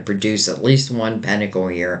is going to produce at least one pentacle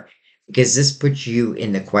here because this puts you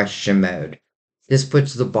in the question mode. This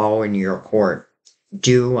puts the ball in your court.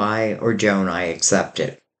 Do I or don't I accept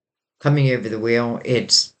it? Coming over the wheel,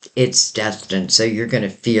 it's destined, so you're going to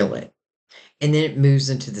feel it. And then it moves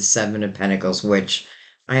into the Seven of Pentacles, which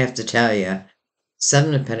I have to tell you,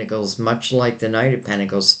 Seven of Pentacles, much like the Knight of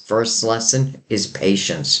Pentacles, first lesson is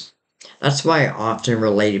patience. That's why I often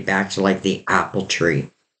relate it back to like the apple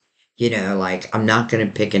tree. Like I'm not going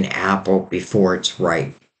to pick an apple before it's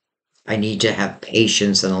ripe. I need to have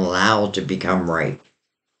patience and allow it to become ripe.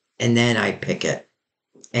 And then I pick it.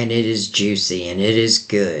 And it is juicy and it is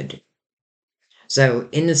good. So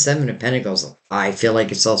in the Seven of Pentacles, I feel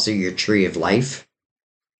like it's also your tree of life.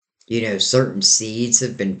 Certain seeds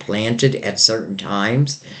have been planted at certain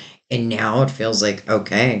times, and now it feels like,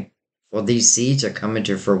 okay, well, these seeds are coming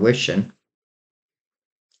to fruition.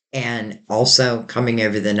 And also coming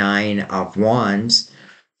over the Nine of Wands,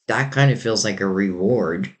 that kind of feels like a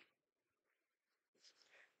reward.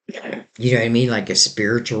 You know what I mean? Like a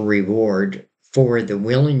spiritual reward for the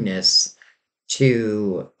willingness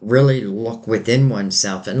to really look within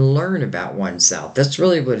oneself and learn about oneself. That's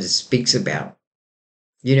really what it speaks about.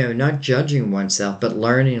 Not judging oneself, but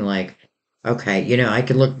learning, like, okay, I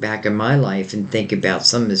could look back in my life and think about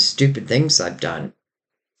some of the stupid things I've done.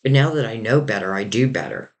 But now that I know better, I do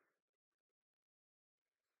better.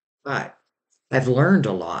 But I've learned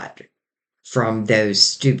a lot from those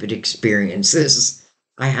stupid experiences.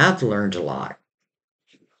 I have learned a lot.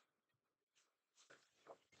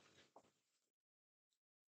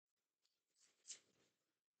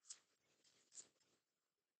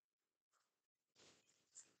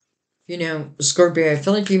 Scorpio, I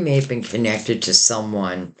feel like you may have been connected to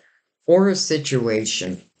someone or a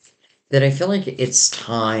situation that I feel like it's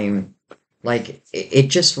time, like it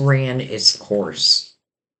just ran its course.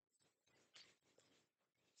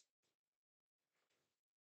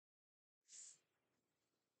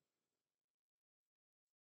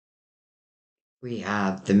 We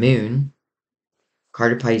have the moon,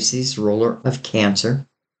 card of Pisces, ruler of Cancer.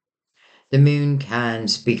 The moon can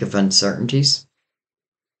speak of uncertainties.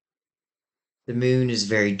 The moon is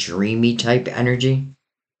very dreamy type energy.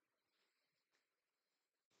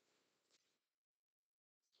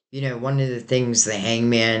 One of the things the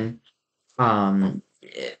hangman, one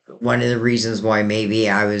of the reasons why maybe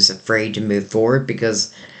I was afraid to move forward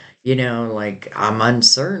because, like I'm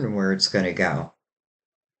uncertain where it's going to go.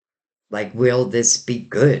 Like, will this be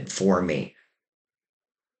good for me?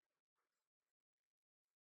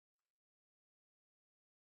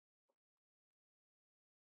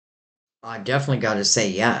 I definitely got to say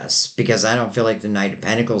yes because I don't feel like the Knight of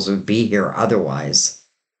Pentacles would be here otherwise.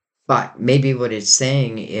 But maybe what it's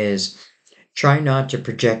saying is try not to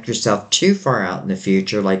project yourself too far out in the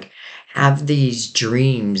future. Like, have these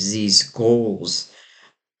dreams, these goals,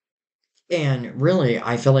 and really,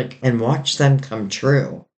 I feel like, and watch them come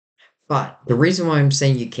true. But the reason why I'm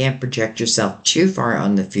saying you can't project yourself too far out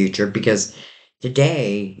in the future because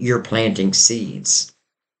today you're planting seeds.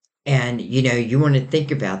 And you want to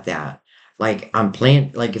think about that. Like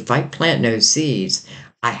if I plant no seeds,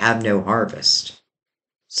 I have no harvest.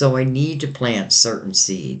 So I need to plant certain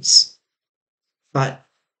seeds. But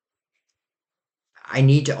I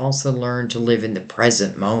need to also learn to live in the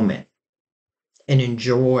present moment and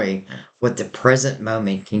enjoy what the present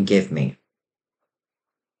moment can give me.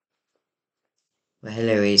 Well,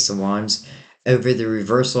 hello, Ace of Wands. Over the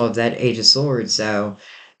reversal of that Eight of Swords, so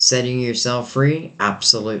setting yourself free,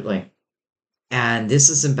 absolutely. And this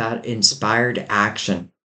is about inspired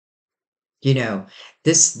action. You know,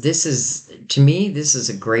 this is to me, this is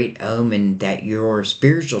a great omen that your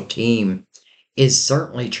spiritual team is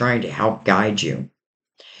certainly trying to help guide you.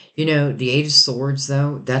 The Eight of Swords,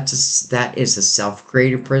 though, that is a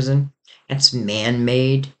self-created prison. That's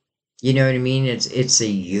man-made. You know what I mean? It's a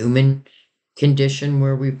human condition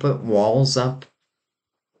where we put walls up.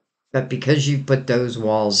 But because you put those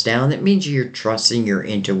walls down, that means you're trusting your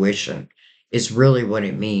intuition, is really what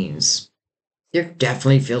it means. There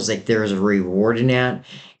definitely feels like there's a reward in that.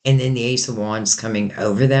 And then the Ace of Wands coming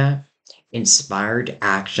over that, inspired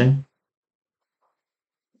action.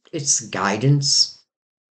 It's guidance,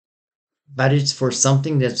 but it's for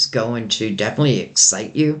something that's going to definitely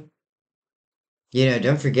excite you.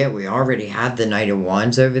 Don't forget, we already have the Knight of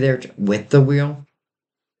Wands over there with the wheel.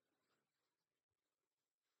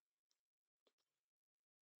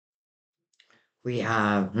 We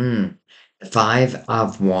have, the Five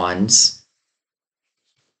of Wands.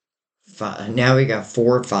 Now we got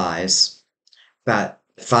four fives, but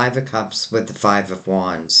Five of Cups with the Five of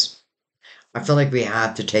Wands. I feel like we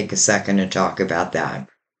have to take a second to talk about that,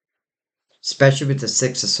 especially with the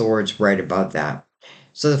Six of Swords right above that.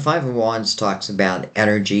 So the Five of Wands talks about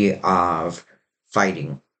energy of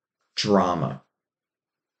fighting, drama.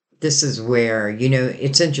 This is where,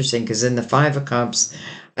 it's interesting because in the Five of Cups,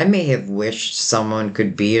 I may have wished someone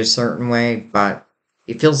could be a certain way, but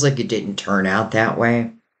it feels like it didn't turn out that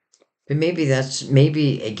way. But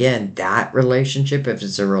maybe again, that relationship, if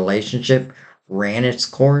it's a relationship, ran its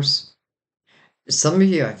course. Some of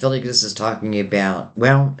you, I feel like this is talking about,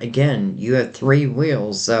 well, again, you have three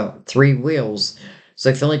wheels. So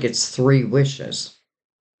I feel like it's three wishes.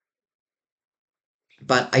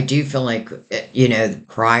 But I do feel like,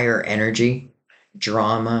 prior energy,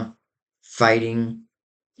 drama, fighting,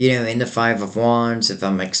 in the Five of Wands, if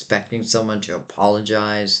I'm expecting someone to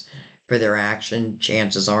apologize for their action,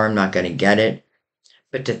 chances are I'm not going to get it.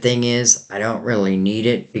 But the thing is, I don't really need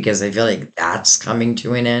it because I feel like that's coming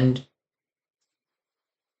to an end.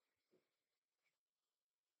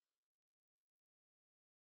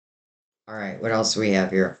 All right, what else do we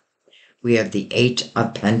have here? We have the Eight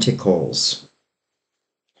of Pentacles.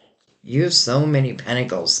 You have so many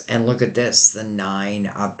pentacles. And look at this, the Nine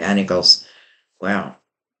of Pentacles. Wow,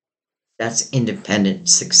 that's independent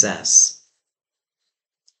success.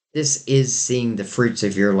 This is seeing the fruits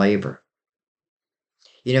of your labor.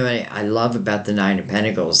 You know what I love about the Nine of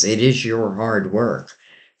Pentacles? It is your hard work,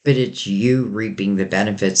 but it's you reaping the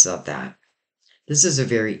benefits of that. This is a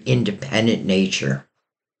very independent nature.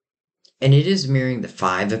 And it is mirroring the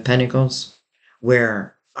Five of Pentacles,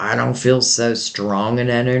 where I don't feel so strong in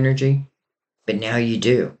that energy, but now you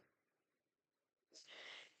do.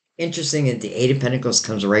 Interesting that the Eight of Pentacles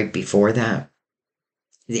comes right before that.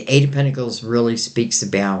 The Eight of Pentacles really speaks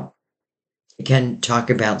about, it can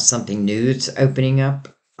talk about something new that's opening up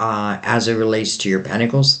as it relates to your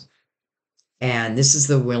Pentacles. And this is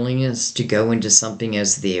the willingness to go into something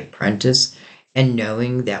as the apprentice and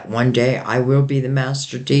knowing that one day I will be the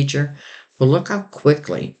master teacher. But look how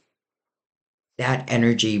quickly that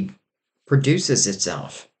energy produces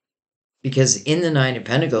itself. Because in the Nine of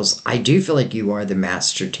Pentacles, I do feel like you are the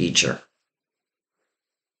master teacher.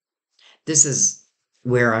 This is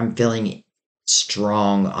where I'm feeling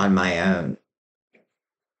strong on my own.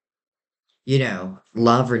 You know,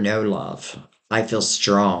 love or no love, I feel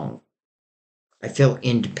strong. I feel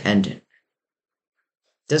independent.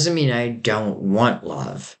 Doesn't mean I don't want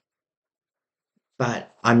love,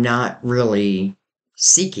 but I'm not really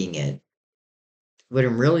seeking it. What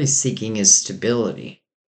I'm really seeking is stability,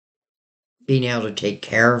 being able to take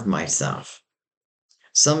care of myself.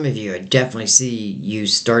 Some of you, I definitely see you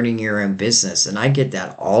starting your own business, and I get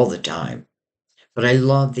that all the time. But I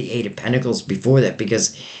love the Eight of Pentacles before that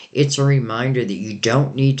because it's a reminder that you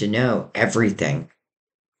don't need to know everything,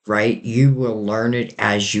 right? You will learn it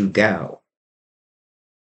as you go.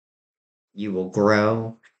 You will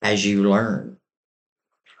grow as you learn.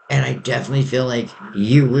 And I definitely feel like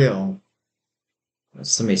you will,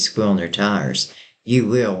 somebody squealing their tires, you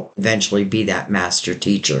will eventually be that master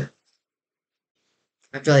teacher.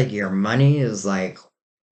 I feel like your money is like,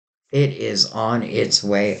 it is on its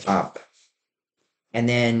way up. And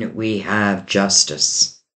then we have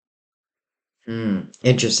justice.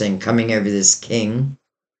 Interesting. Coming over this king.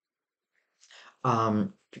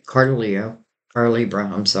 Um, Card Leo, or Libra,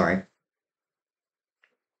 I'm sorry.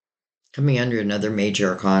 Coming under another major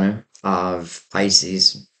arcana of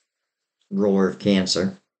Pisces, ruler of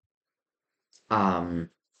Cancer. What am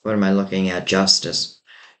I looking at? Justice.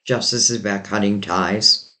 Justice is about cutting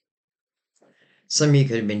ties. Some of you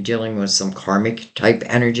could have been dealing with some karmic type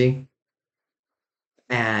energy.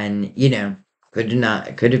 And, could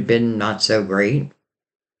have been not so great.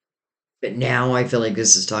 But now I feel like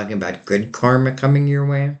this is talking about good karma coming your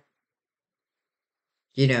way.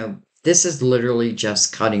 This is literally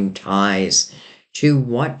just cutting ties to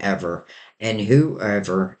whatever and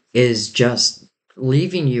whoever is just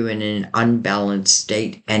leaving you in an unbalanced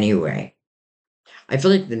state anyway. I feel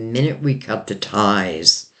like the minute we cut the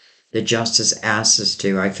ties that justice asks us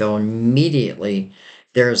to, I feel immediately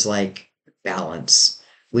there's like balance.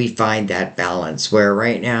 We find that balance where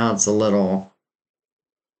right now it's a little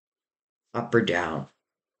up or down.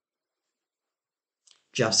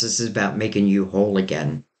 Justice is about making you whole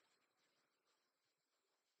again.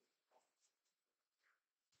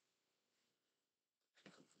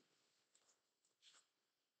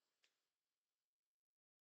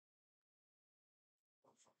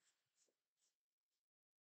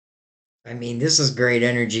 I mean, this is great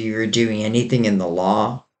energy. You're doing anything in the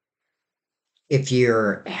law. If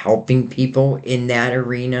you're helping people in that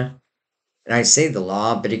arena, and I say the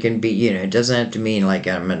law, but it can be, it doesn't have to mean like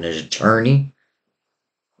I'm an attorney.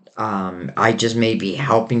 I just may be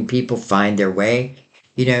helping people find their way.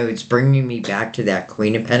 It's bringing me back to that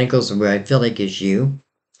Queen of Pentacles, where I feel like is you,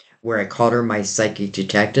 where I called her my psychic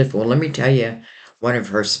detective. Well, let me tell you one of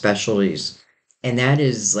her specialties, and that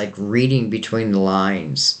is like reading between the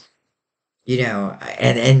lines.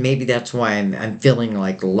 And maybe that's why I'm feeling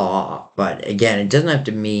like law. But again, it doesn't have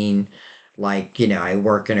to mean like, I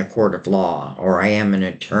work in a court of law or I am an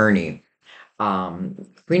attorney.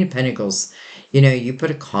 Queen of Pentacles, you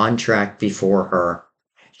put a contract before her.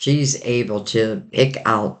 She's able to pick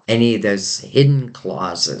out any of those hidden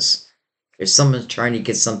clauses. If someone's trying to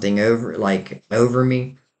get something over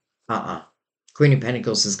me, Queen of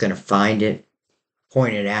Pentacles is going to find it,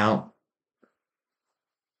 point it out.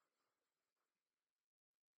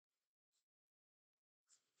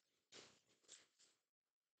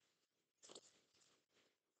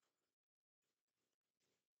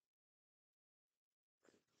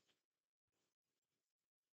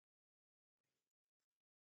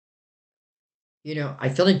 I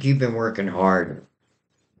feel like you've been working hard.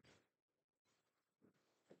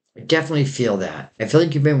 I definitely feel that. I feel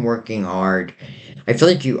like you've been working hard. I feel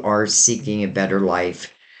like you are seeking a better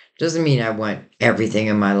life. Doesn't mean I want everything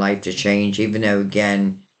in my life to change, even though,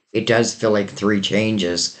 again, it does feel like three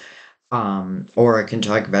changes. Or I can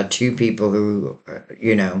talk about two people who,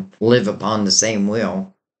 live upon the same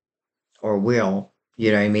will or will.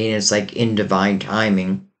 You know what I mean? It's like in divine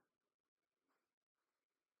timing.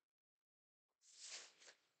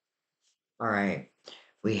 All right.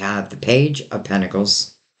 We have the Page of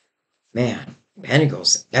Pentacles. Man,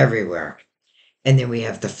 Pentacles everywhere. And then we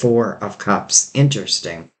have the Four of Cups.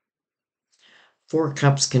 Interesting. Four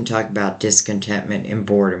Cups can talk about discontentment and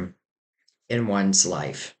boredom in one's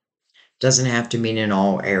life. Doesn't have to mean in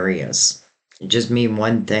all areas. It just mean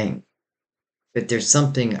one thing. But there's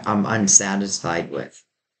something I'm unsatisfied with.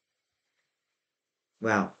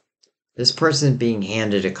 Well, this person being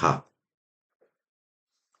handed a cup.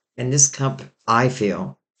 And this cup, I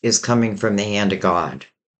feel, is coming from the hand of God,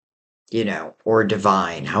 or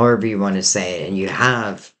divine, however you want to say it. And you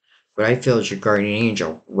have what I feel is your guardian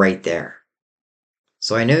angel right there.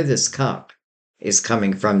 So I know this cup is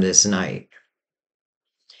coming from this night.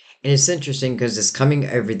 And it's interesting because it's coming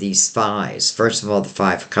over these fives. First of all, the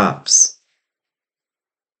Five of Cups.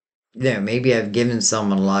 Maybe I've given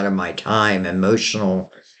someone a lot of my time,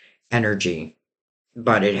 emotional energy,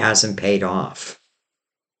 but it hasn't paid off.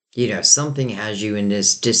 Something has you in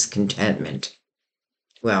this discontentment.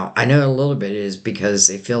 Well, I know a little bit is because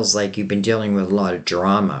it feels like you've been dealing with a lot of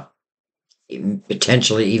drama,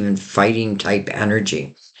 potentially even fighting type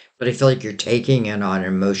energy. But I feel like you're taking it on an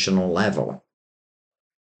emotional level.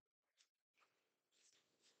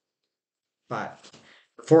 But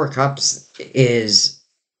Four Cups is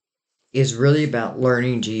really about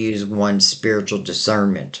learning to use one's spiritual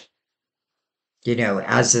discernment.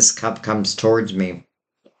 As this cup comes towards me,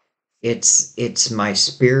 it's my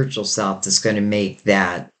spiritual self that's going to make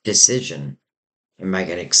that decision. Am I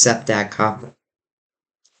going to accept that cup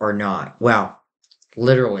or not? Well,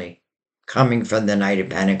 literally coming from the Knight of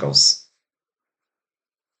Pentacles,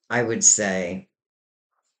 I would say,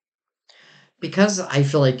 because I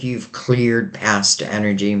feel like you've cleared past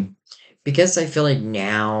energy, because I feel like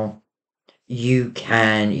now you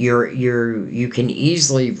can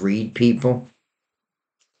easily read people,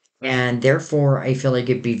 and therefore I feel like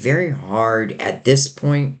it'd be very hard at this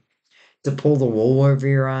point to pull the wool over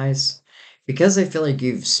your eyes, because I feel like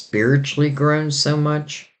you've spiritually grown so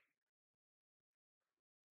much.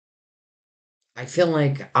 I feel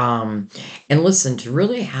like, and listen, to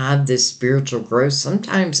really have this spiritual growth,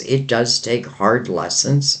 sometimes it does take hard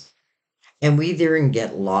lessons, and we either can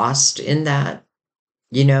get lost in that,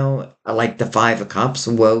 like the Five of Cups,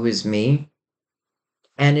 woe is me.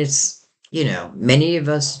 And it's, many of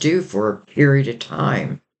us do for a period of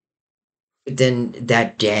time. But then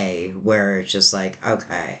that day where it's just like,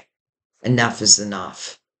 okay, enough is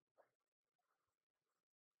enough,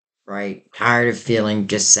 right? Tired of feeling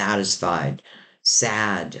dissatisfied,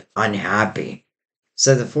 sad, unhappy.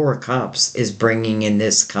 So the Four of Cups is bringing in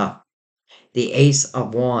this cup. The Ace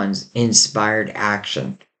of Wands, inspired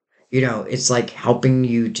action. It's like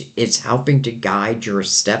it's helping to guide your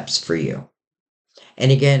steps for you.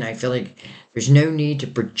 And again, I feel like there's no need to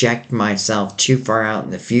project myself too far out in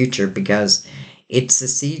the future, because it's the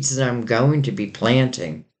seeds that I'm going to be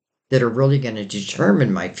planting that are really going to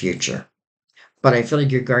determine my future. But I feel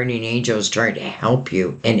like your guardian angel is trying to help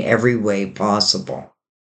you in every way possible.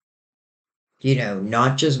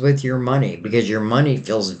 Not just with your money, because your money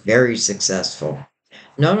feels very successful.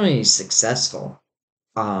 Not only successful,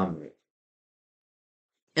 um,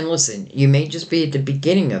 and listen, you may just be at the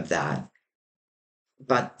beginning of that,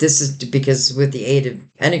 but this is because with the Eight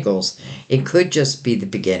of Pentacles, it could just be the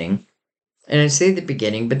beginning. And I say the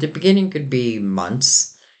beginning, but the beginning could be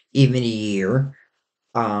months, even a year.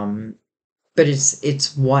 Um, but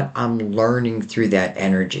it's what I'm learning through that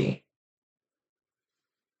energy.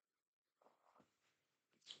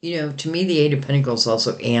 To me, the Eight of Pentacles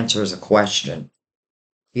also answers a question.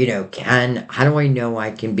 How do I know I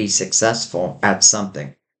can be successful at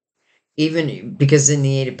something? Even because in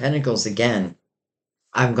the Eight of Pentacles, again,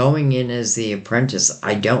 I'm going in as the apprentice.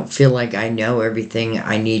 I don't feel like I know everything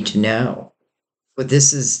I need to know. But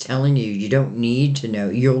this is telling you, you don't need to know.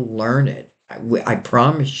 You'll learn it. I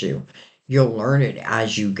promise you, you'll learn it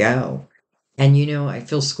as you go. And I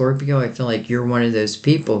feel Scorpio, I feel like you're one of those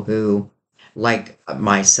people who, like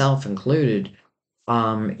myself included,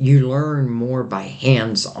 you learn more by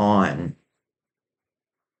hands on.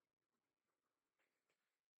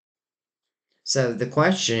 So the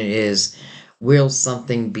question is, will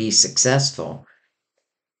something be successful?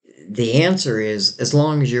 The answer is as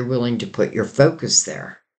long as you're willing to put your focus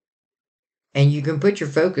there. And you can put your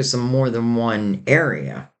focus on more than one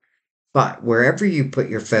area, but wherever you put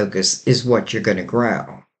your focus is what you're going to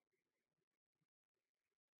grow.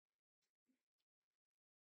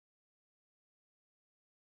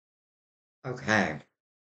 Okay.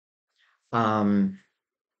 Um,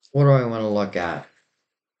 what do I want to look at?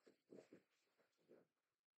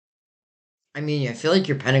 I mean, I feel like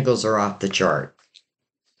your pentacles are off the chart.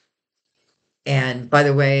 And by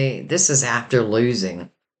the way, this is after losing,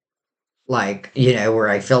 like, where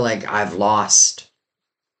I feel like I've lost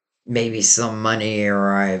maybe some money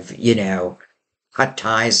or I've, cut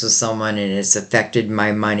ties with someone and it's affected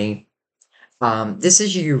my money. This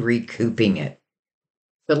is you recouping it.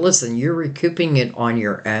 But listen, you're recouping it on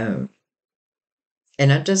your own.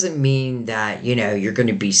 And that doesn't mean that, you're going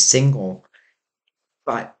to be single,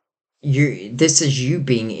 but this is you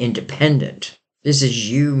being independent. This is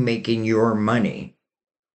you making your money.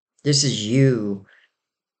 This is you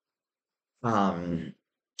um,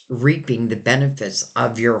 reaping the benefits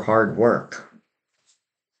of your hard work.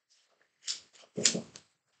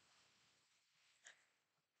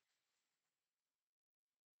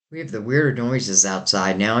 We have the weird noises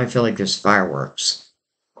outside. Now I feel like there's fireworks.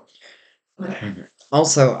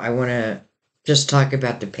 Also, I want to just talk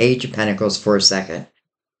about the Page of Pentacles for a second.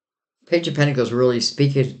 Page of Pentacles really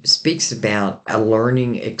speaks about a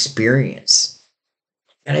learning experience.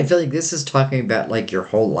 And I feel like this is talking about like your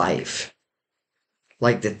whole life,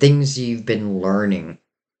 like the things you've been learning.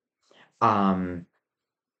 Um,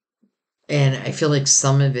 and I feel like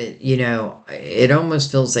some of it, it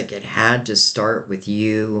almost feels like it had to start with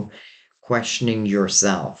you questioning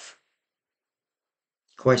yourself,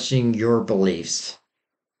 questioning your beliefs.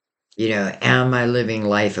 Am I living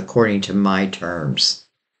life according to my terms?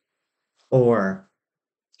 Or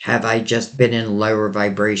have I just been in lower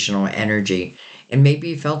vibrational energy and maybe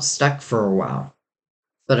you felt stuck for a while?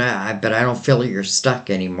 But I don't feel you're stuck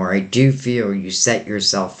anymore. I do feel you set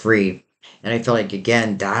yourself free. And I feel like,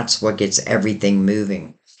 again, that's what gets everything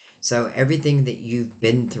moving. So everything that you've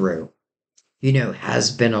been through,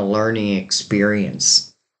 has been a learning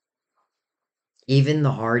experience. Even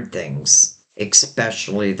the hard things,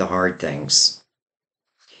 especially the hard things.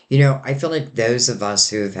 I feel like those of us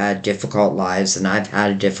who have had difficult lives, and I've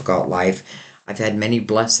had a difficult life, I've had many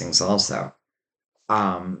blessings also.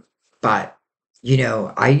 Um, but,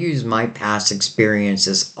 I use my past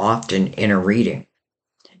experiences often in a reading.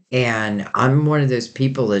 And I'm one of those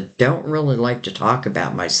people that don't really like to talk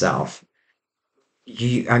about myself.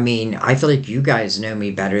 I mean, I feel like you guys know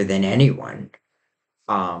me better than anyone.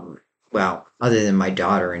 Um, well, other than my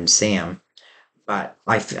daughter and Sam, but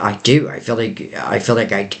I do. I feel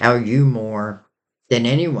like I tell you more than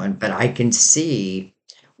anyone, but I can see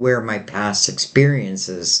where my past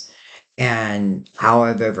experiences and how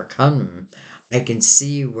I've overcome them. I can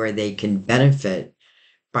see where they can benefit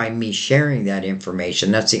by me sharing that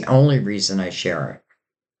information. That's the only reason I share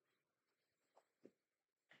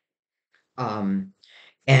it. Um,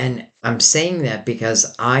 and I'm saying that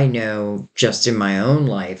because I know just in my own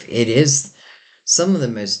life, it is some of the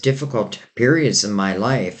most difficult periods in my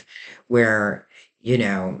life where, you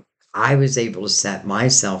know, I was able to set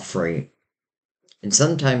myself free. And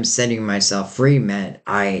sometimes setting myself free meant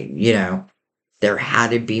there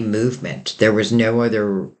had to be movement. There was no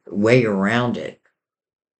other way around it.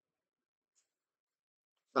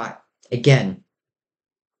 But again,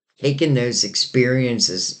 taking those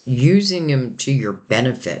experiences, using them to your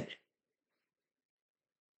benefit.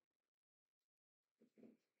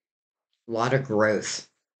 A lot of growth.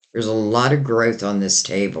 There's a lot of growth on this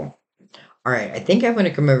table. All right, I think I want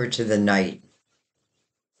to come over to the Knight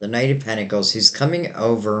of Pentacles, who's coming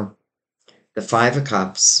over the Five of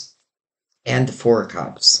Cups and the Four of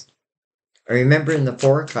Cups. I remember in the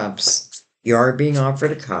Four of Cups, you are being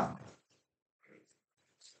offered a cup.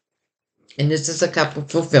 And this is a cup of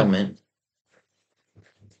fulfillment.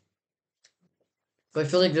 But I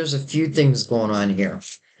feel like there's a few things going on here.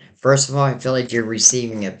 First of all, I feel like you're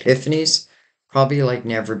receiving epiphanies, probably like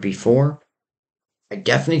never before. I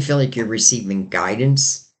definitely feel like you're receiving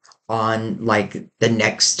guidance on like the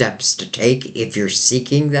next steps to take if you're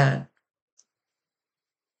seeking that.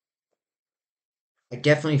 I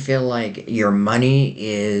definitely feel like your money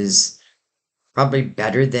is probably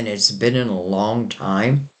better than it's been in a long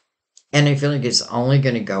time. And I feel like it's only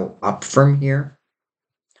going to go up from here.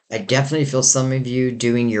 I definitely feel some of you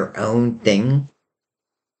doing your own thing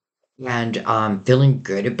and feeling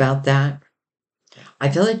good about that. I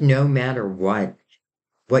feel like no matter what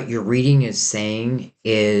your reading is saying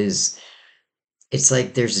is, it's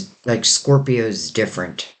like there's like Scorpio is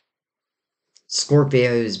different.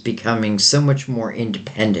 Scorpio is becoming so much more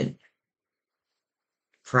independent.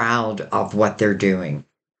 proud of what they're doing.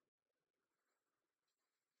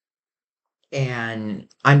 And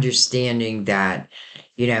understanding that,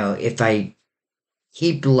 if I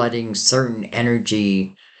keep letting certain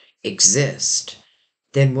energy exist,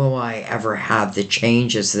 then will I ever have the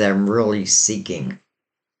changes that I'm really seeking?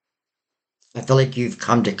 I feel like you've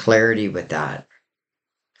come to clarity with that.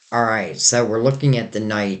 All right, so we're looking at the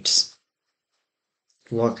knights.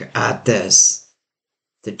 Look at this.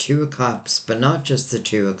 The Two of Cups, but not just the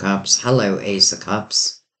Two of Cups. Hello, Ace of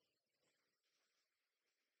Cups.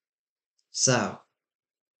 So,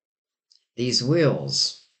 these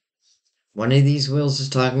wheels. One of these wheels is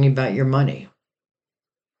talking about your money.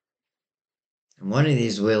 And one of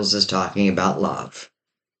these wheels is talking about love.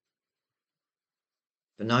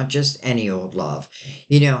 But not just any old love.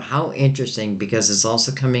 How interesting, because it's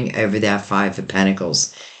also coming over that Five of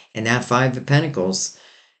Pentacles. And that Five of Pentacles,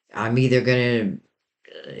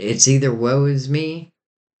 it's either woe is me,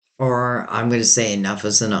 or I'm going to say enough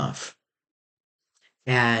is enough.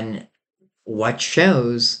 And what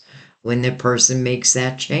shows when the person makes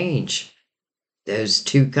that change? Those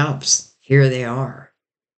two cups, here they are.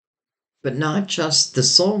 But not just the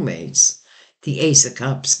soulmates, the Ace of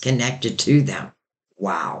Cups connected to them.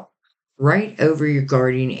 Wow. Right over your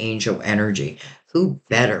guardian angel energy. Who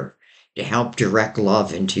better to help direct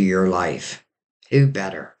love into your life? Who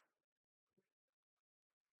better?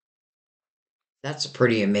 That's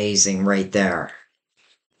pretty amazing right there.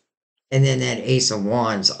 And then that Ace of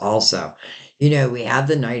Wands also. We have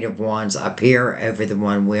the Knight of Wands up here over the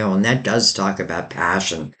one wheel, and that does talk about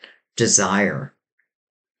passion, desire.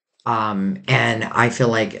 And I feel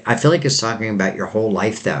like it's talking about your whole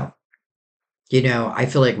life though. I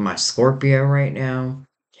feel like my Scorpio right now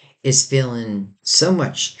is feeling so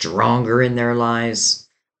much stronger in their lives.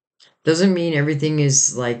 Doesn't mean everything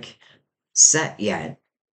is like set yet.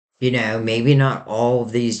 Maybe not all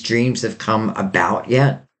of these dreams have come about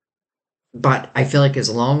yet. But I feel like as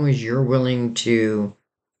long as you're willing to,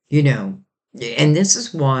 you know, and this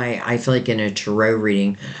is why I feel like in a tarot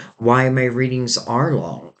reading, why my readings are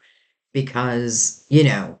long. Because,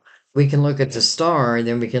 we can look at the star,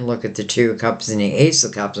 then we can look at the Two of Cups and the Ace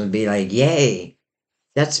of Cups and be like, yay,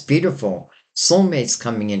 that's beautiful. Soulmates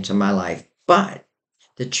coming into my life. But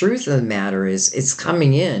the truth of the matter is, it's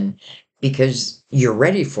coming in because you're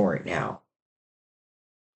ready for it now.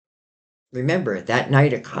 Remember that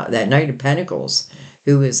Knight of Pentacles,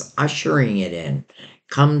 who is ushering it in,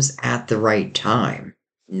 comes at the right time,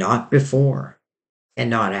 not before and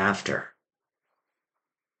not after.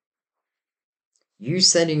 You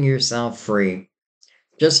setting yourself free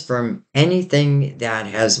just from anything that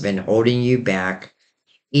has been holding you back,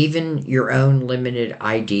 even your own limited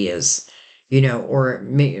ideas, or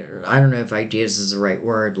I don't know if ideas is the right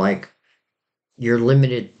word, like your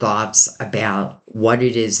limited thoughts about what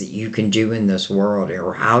it is that you can do in this world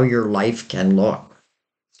or how your life can look.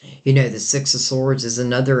 The Six of Swords is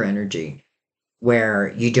another energy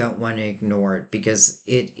where you don't want to ignore it because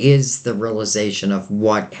it is the realization of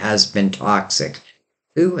what has been toxic,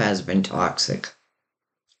 who has been toxic,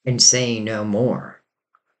 and saying no more.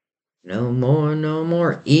 No more, no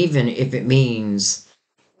more. Even if it means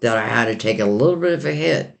that I had to take a little bit of a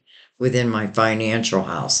hit within my financial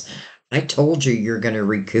house. I told you you're going to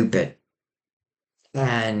recoup it.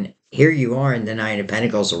 And here you are in the Nine of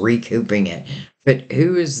Pentacles recouping it. But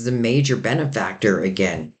who is the major benefactor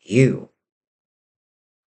again? You.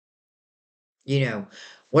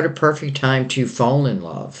 What a perfect time to fall in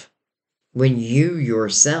love when you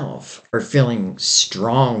yourself are feeling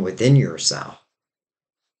strong within yourself.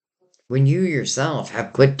 When you yourself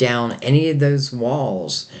have put down any of those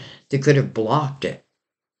walls that could have blocked it.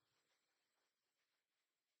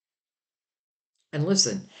 And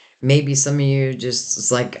listen, maybe some of you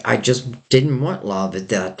it's like, I just didn't want love at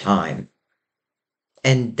that time.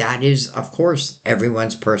 And that is, of course,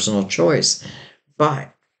 everyone's personal choice.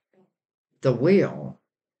 But the wheel,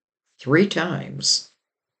 3 times,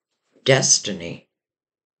 destiny.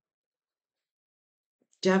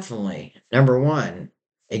 Definitely, number one,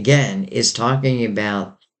 again, is talking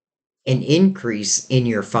about an increase in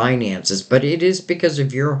your finances, but it is because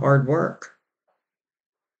of your hard work.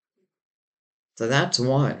 So that's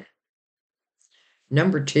one.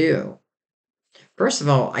 Number two, first of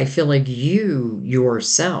all, I feel like you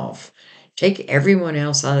yourself take everyone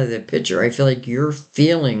else out of the picture. I feel like you're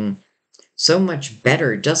feeling so much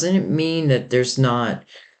better. Doesn't it mean that there's not,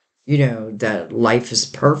 that life is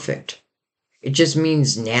perfect? It just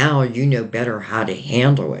means now you know better how to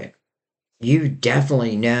handle it. You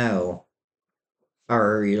definitely know,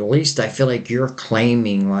 or at least I feel like you're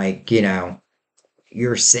claiming, like,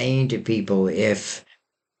 you're saying to people, if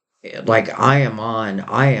Like I am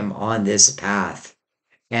on this path,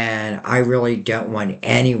 and I really don't want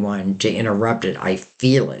anyone to interrupt it. I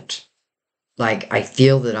feel it. Like I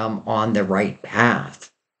feel that I'm on the right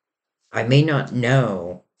path. I may not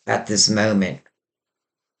know at this moment,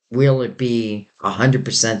 will it be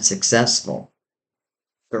 100% successful?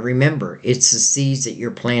 But remember, it's the seeds that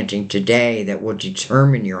you're planting today that will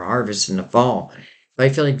determine your harvest in the fall. But I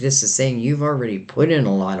feel like this is saying you've already put in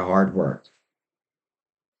a lot of hard work.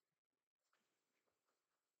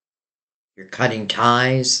 You're cutting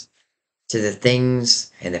ties to the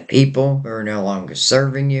things and the people who are no longer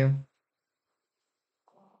serving you.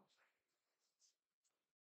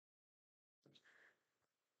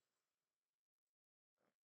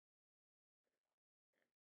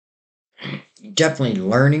 You're definitely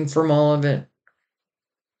learning from all of it.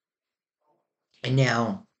 And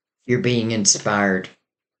now you're being inspired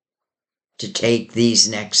to take these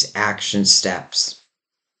next action steps.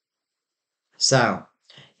 So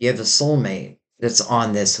you have a soulmate that's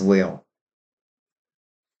on this wheel.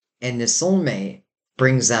 And the soulmate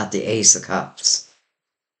brings out the Ace of Cups.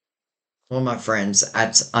 Well, my friends,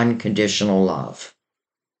 that's unconditional love.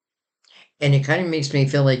 And it kind of makes me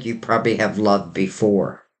feel like you probably have loved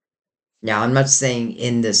before. Now, I'm not saying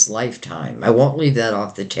in this lifetime. I won't leave that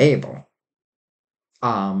off the table.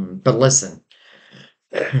 But listen,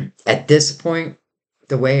 at this point,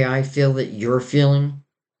 the way I feel that you're feeling,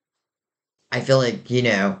 I feel like,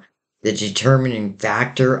 the determining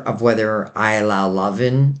factor of whether I allow love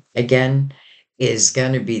in again is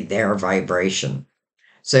going to be their vibration.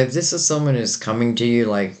 So if this is someone who's coming to you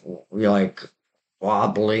like you're like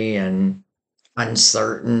wobbly and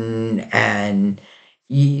uncertain and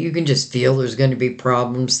you can just feel there's going to be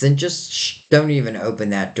problems, then just don't even open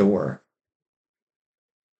that door.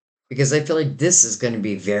 Because I feel like this is going to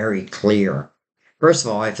be very clear. First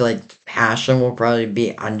of all, I feel like passion will probably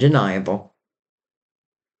be undeniable.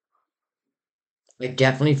 I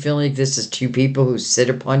definitely feel like this is two people who sit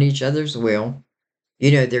upon each other's will.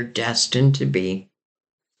 They're destined to be.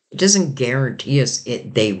 It doesn't guarantee us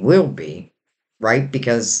they will be, right?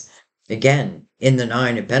 Because again, in the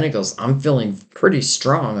Nine of Pentacles, I'm feeling pretty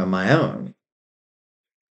strong on my own.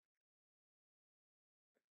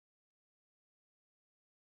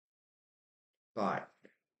 But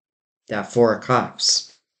that Four of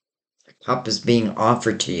Cups, the cup is being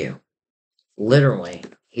offered to you. Literally,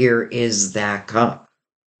 here is that cup.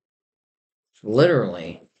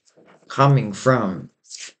 Literally coming from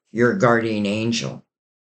your guardian angel.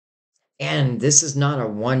 And this is not a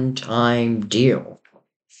one-time deal.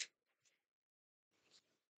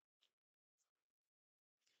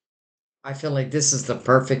 I feel like this is the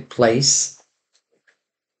perfect place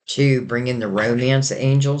to bring in the romance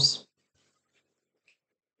angels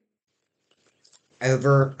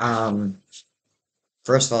over,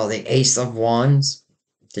 first of all, the Ace of Wands,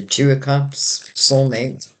 the Two of Cups,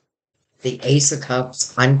 soulmate, the Ace of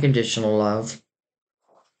Cups, unconditional love,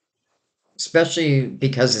 especially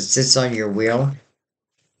because it sits on your wheel.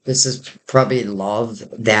 This is probably love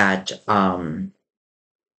that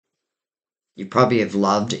you probably have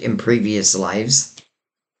loved in previous lives.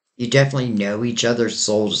 You definitely know each other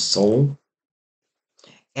soul to soul.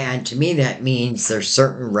 And to me, that means there's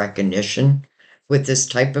certain recognition with this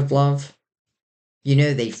type of love.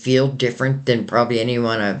 They feel different than probably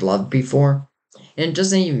anyone I've loved before. And it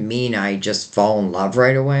doesn't even mean I just fall in love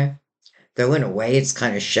right away. Though in a way, it's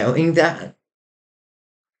kind of showing that.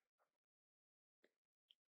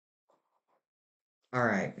 All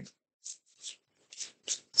right.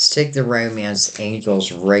 Let's take the romance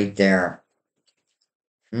angels right there.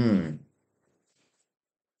 Hmm.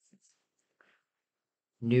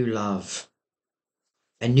 New love.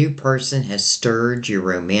 A new person has stirred your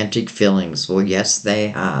romantic feelings. Well, yes, they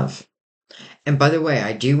have. And by the way,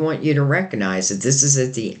 I do want you to recognize that this is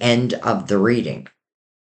at the end of the reading.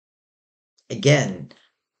 Again,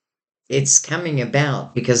 it's coming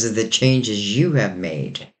about because of the changes you have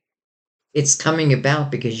made. It's coming about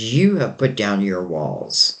because you have put down your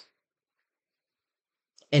walls.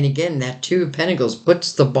 And again, that Two of Pentacles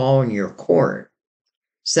puts the ball in your court.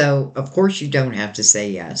 So, of course, you don't have to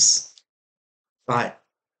say yes. But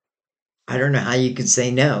I don't know how you could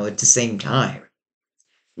say no at the same time.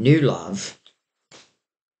 New love,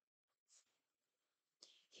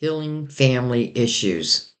 healing family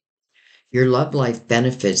issues. Your love life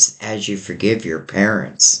benefits as you forgive your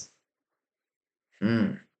parents.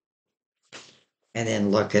 Hmm. And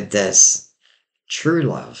then look at this. True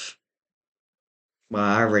love. Well,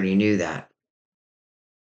 I already knew that.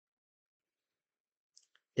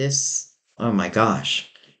 This, oh my gosh,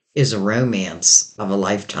 is a romance of a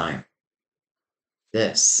lifetime.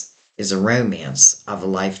 This is a romance of a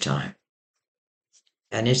lifetime.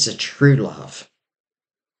 And it's a true love.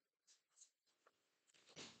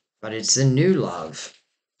 But it's a new love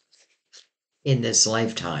in this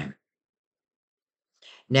lifetime.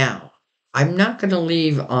 Now, I'm not going to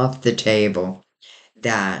leave off the table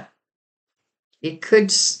that it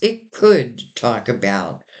could talk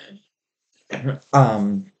about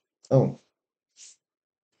um oh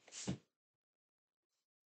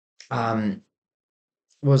um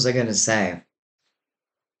what was I going to say?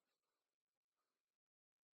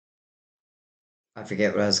 I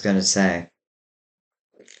forget what I was going to say.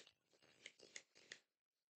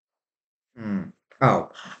 Hmm.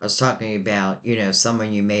 Oh, I was talking about,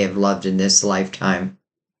 someone you may have loved in this lifetime.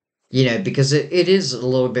 Because it is a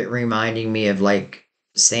little bit reminding me of like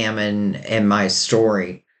Salmon and my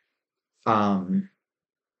story. Um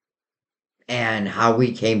and how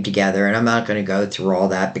we came together. And I'm not going to go through all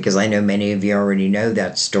that because I know many of you already know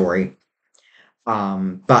that story.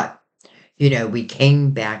 But we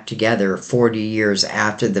came back together 40 years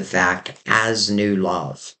after the fact as new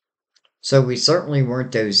love. So we certainly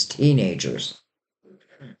weren't those teenagers,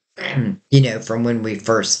 from when we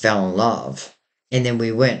first fell in love. And then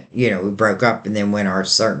we went, we broke up and then went our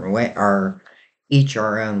certain way, each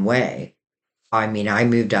our own way. I mean, I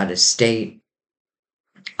moved out of state.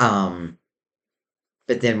 Um,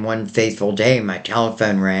 But then one fateful day, my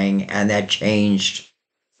telephone rang, and it changed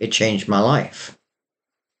my life.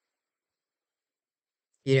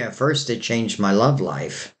 First it changed my love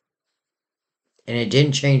life, and it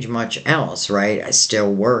didn't change much else, right? I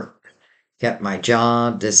still worked, kept my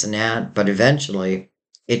job, this and that, but eventually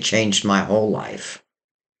it changed my whole life.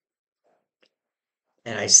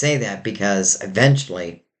 And I say that because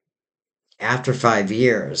eventually, after 5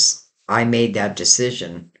 years, I made that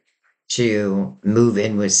decision to move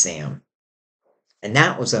in with Sam. And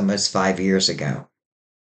that was almost 5 years ago.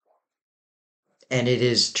 And it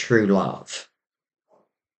is true love.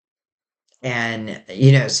 And,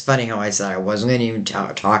 it's funny how I said I wasn't going to even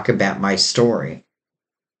talk about my story.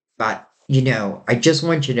 But, I just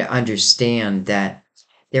want you to understand that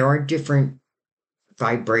there are different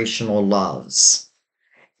vibrational loves.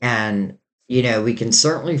 And, we can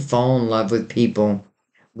certainly fall in love with people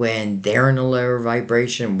when they're in a lower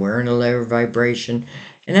vibration, we're in a lower vibration.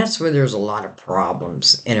 And that's where there's a lot of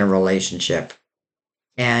problems in a relationship.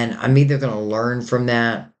 And I'm either going to learn from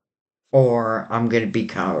that or I'm going to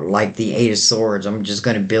become like the Eight of Swords. I'm just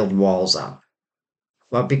going to build walls up.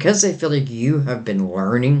 Well, because I feel like you have been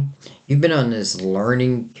learning, you've been on this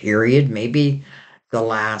learning period, maybe the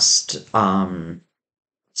last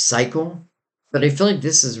cycle. But I feel like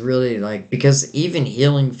this is really like, because even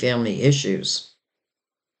healing family issues,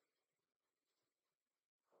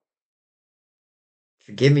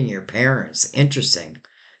 forgiving your parents, interesting.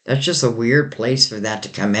 That's just a weird place for that to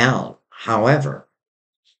come out. However,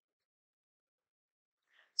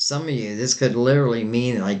 some of you, this could literally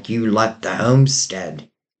mean like you left the homestead.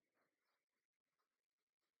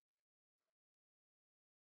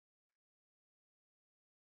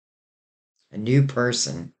 A new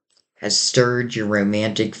person has stirred your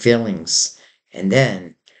romantic feelings. And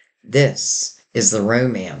then this is the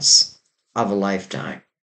romance of a lifetime.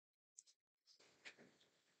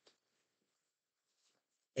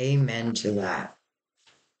 Amen to that.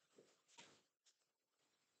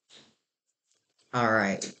 All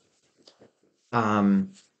right.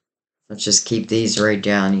 Um, let's just keep these right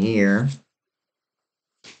down here.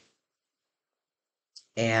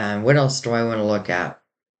 And what else do I want to look at?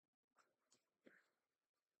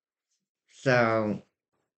 So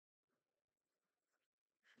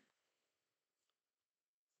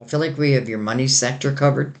I feel like we have your money sector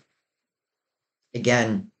covered.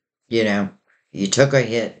 Again, you know, you took a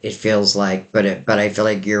hit, it feels like, but I feel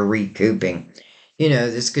like you're recouping.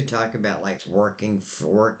 This could talk about like working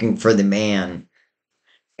for the man,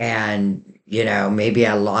 and maybe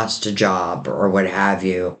I lost a job or what have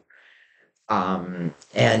you. And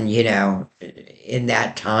in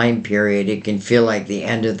that time period, it can feel like the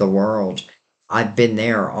end of the world. I've been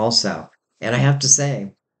there also, and I have to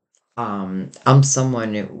say, I'm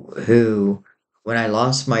someone who, when I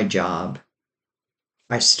lost my job,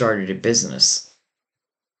 I started a business.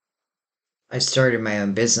 I started my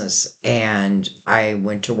own business and I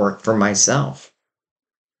went to work for myself.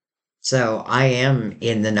 So I am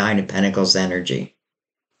in the Nine of Pentacles energy.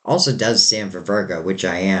 Also does stand for Virgo, which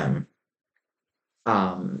I am.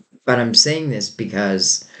 But I'm saying this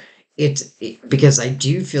because because I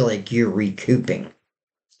do feel like you're recouping.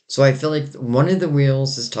 So I feel like one of the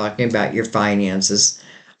wheels is talking about your finances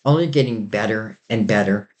only getting better and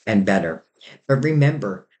better and better. But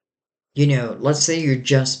remember, let's say you're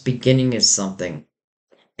just beginning at something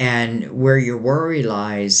And where your worry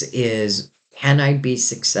lies is, can I be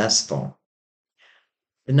successful?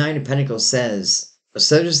 The Nine of Pentacles says,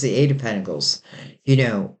 so does the Eight of Pentacles.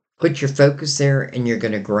 Put your focus there and you're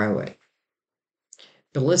going to grow it.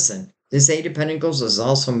 But listen, this Eight of Pentacles is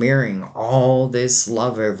also mirroring all this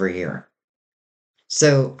love over here.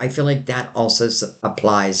 So I feel like that also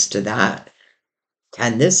applies to that.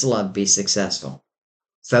 Can this love be successful?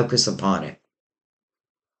 Focus upon it.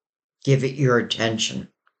 Give it your attention.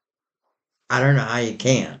 I don't know how you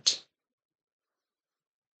can't.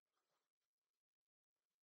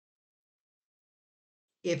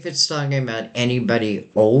 If it's talking about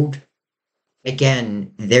anybody old,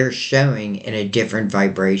 again, they're showing in a different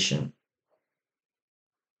vibration.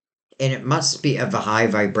 And it must be of a high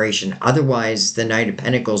vibration. Otherwise, the Knight of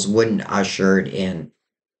Pentacles wouldn't usher it in.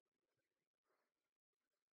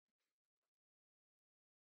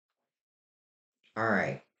 All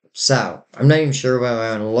right. So I'm not even sure what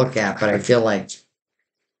I want to look at, but I feel like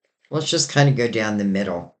let's just kind of go down the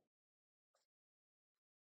middle.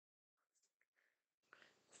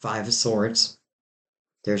 Five of Swords.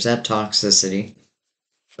 There's that toxicity.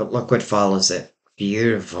 But look what follows it.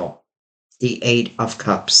 Beautiful. The Eight of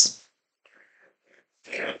Cups.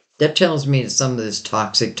 That tells me that some of this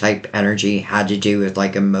toxic type energy had to do with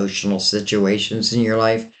like emotional situations in your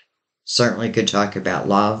life. Certainly could talk about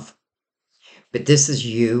love. But this is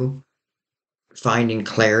you finding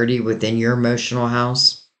clarity within your emotional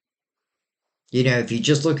house. If you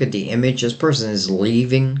just look at the image, this person is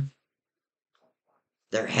leaving.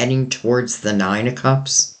 They're heading towards the Nine of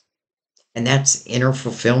Cups. And that's inner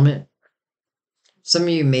fulfillment. Some of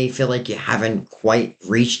you may feel like you haven't quite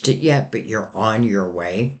reached it yet, but you're on your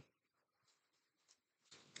way.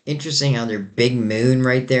 Interesting how there's big moon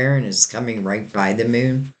right there and it's coming right by the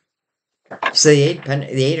moon. So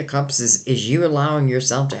the Eight of Cups is you allowing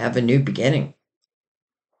yourself to have a new beginning.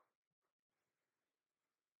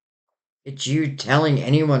 It's you telling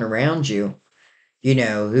anyone around you,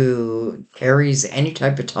 who carries any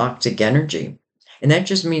type of toxic energy. And that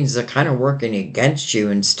just means they're kind of working against you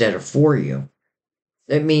instead of for you.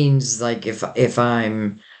 It means like if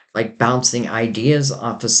I'm like bouncing ideas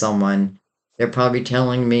off of someone, they're probably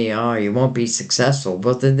telling me, oh, you won't be successful.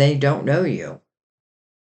 But then they don't know you.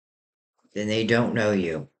 Then they don't know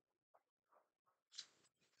you.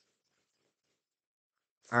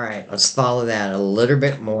 All right, let's follow that a little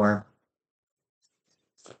bit more.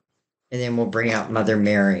 And then we'll bring out Mother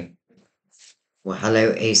Mary. Well,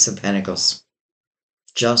 hello, Ace of Pentacles.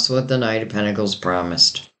 Just what the Knight of Pentacles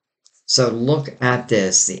promised. So look at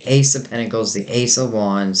this. The Ace of Pentacles, the Ace of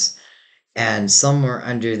Wands, and somewhere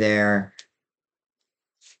under there,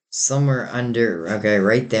 okay,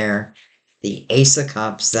 right there, the Ace of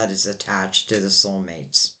Cups that is attached to the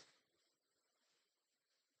soulmates.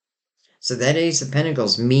 So that Ace of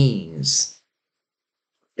Pentacles means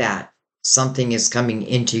that something is coming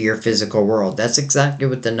into your physical world. That's exactly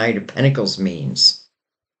what the Knight of Pentacles means.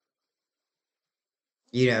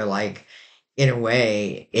 Like, in a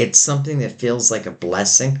way, it's something that feels like a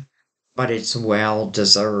blessing, but it's well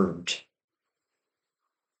deserved.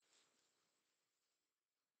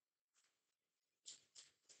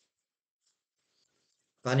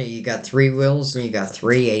 Funny, you got three wheels and you got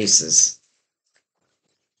three aces.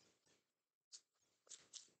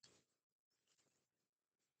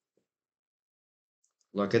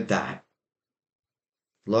 Look at that.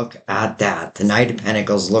 Look at that. The Knight of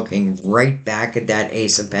Pentacles looking right back at that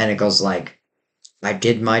Ace of Pentacles like, I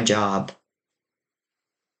did my job.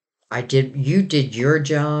 You did your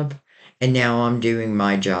job, and now I'm doing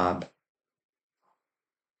my job.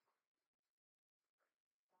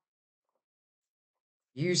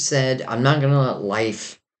 You said, I'm not going to let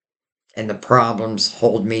life and the problems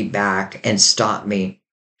hold me back and stop me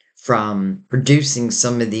from producing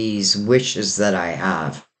some of these wishes that I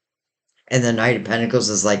have. And the Knight of Pentacles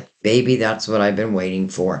is like, baby, that's what I've been waiting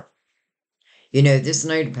for. This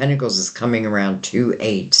Knight of Pentacles is coming around 2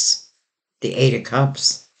 8s. The Eight of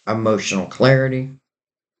Cups, emotional clarity,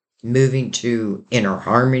 moving to inner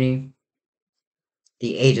harmony.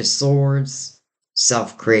 The Eight of Swords,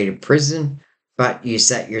 self-created prison, but you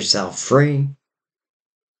set yourself free.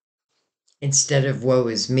 Instead of woe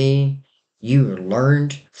is me, you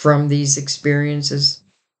learned from these experiences.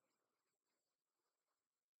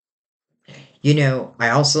 I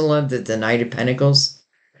also love that the Knight of Pentacles,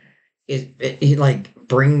 it like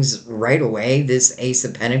brings right away this Ace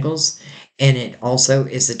of Pentacles, and it also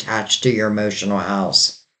is attached to your emotional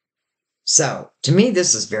house. So to me,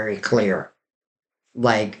 this is very clear.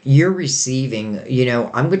 Like you're receiving,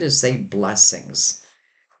 I'm going to say blessings,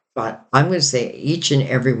 but I'm going to say each and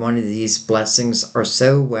every one of these blessings are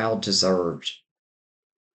so well deserved.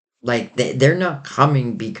 Like they're not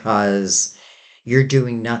coming because you're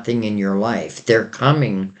doing nothing in your life. They're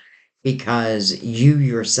coming because you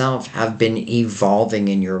yourself have been evolving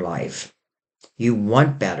in your life. You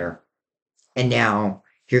want better, and now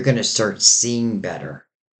you're going to start seeing better.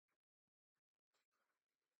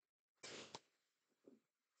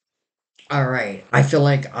 All right. I feel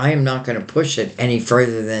like I am not going to push it any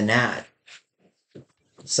further than that.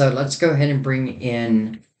 So let's go ahead and bring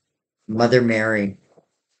in Mother Mary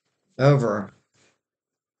over.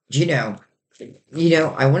 You know,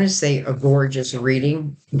 I want to say a gorgeous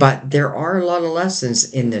reading, but there are a lot of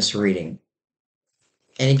lessons in this reading.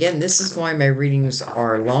 And again, this is why my readings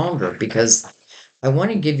are longer because I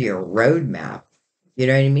want to give you a roadmap. You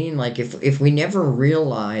know what I mean? Like if we never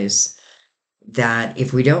realize that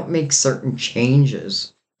if we don't make certain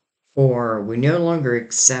changes or we no longer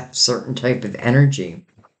accept certain type of energy,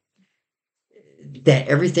 that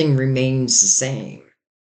everything remains the same,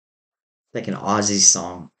 like an Aussie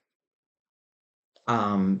song.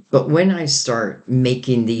 But when I start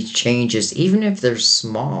making these changes, even if they're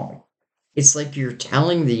small, it's like you're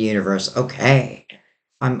telling the universe, okay,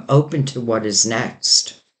 I'm open to what is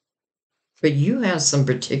next. But you have some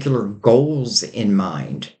particular goals in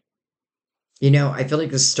mind. I feel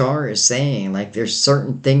like the star is saying, like, there's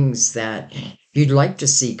certain things that you'd like to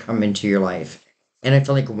see come into your life. And I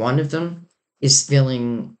feel like one of them is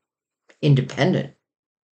feeling independent.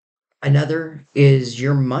 Another is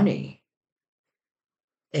your money.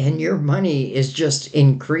 And your money is just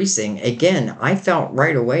increasing. Again, I felt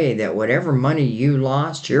right away that whatever money you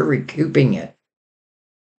lost, you're recouping it.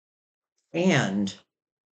 And,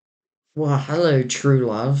 well, hello, true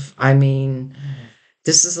love. I mean,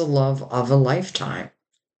 this is a love of a lifetime.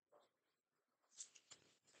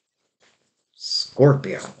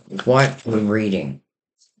 Scorpio. What we're reading.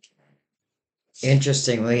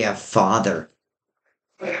 Interesting, we have father.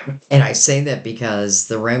 And I say that because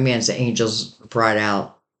the romance angels brought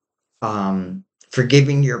out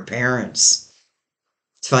forgiving your parents.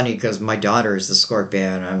 It's funny because my daughter is the Scorpio,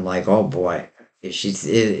 and I'm like, oh boy,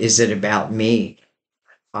 is it about me?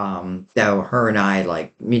 Though her and I,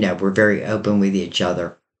 like, we're very open with each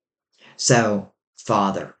other. So,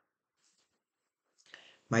 father.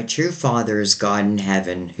 My true father is God in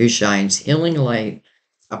heaven, who shines healing light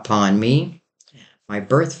upon me, my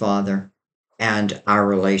birth father, and our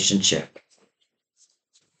relationship.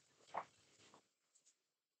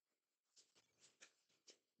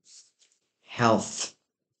 Health.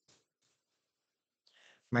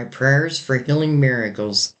 My prayers for healing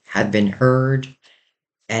miracles have been heard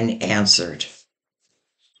and answered.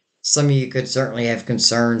 Some of you could certainly have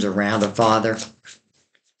concerns around a father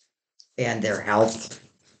and their health.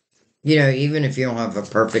 Even if you don't have a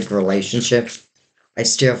perfect relationship, I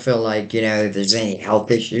still feel like, if there's any health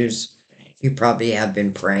issues, you probably have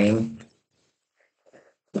been praying.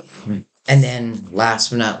 And then, last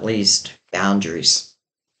but not least, boundaries.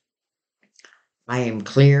 I am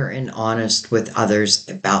clear and honest with others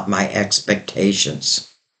about my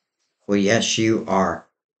expectations. Well, yes, you are.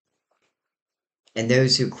 And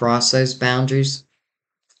those who cross those boundaries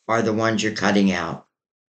are the ones you're cutting out.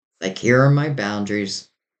 Like, here are my boundaries.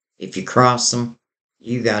 If you cross them,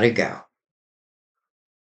 you got to go.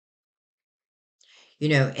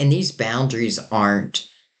 And these boundaries aren't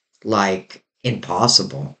like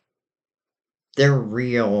impossible. They're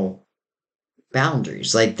real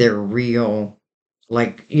boundaries. Like, they're real,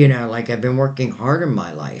 like I've been working hard in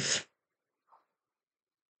my life.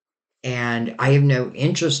 And I have no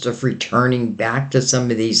interest of returning back to some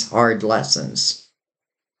of these hard lessons.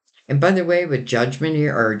 And by the way, with judgment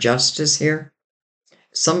here or justice here,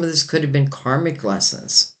 some of this could have been karmic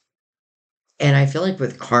lessons. And I feel like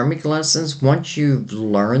with karmic lessons, once you've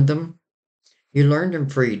learned them, you learned them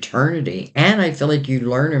for eternity. And I feel like you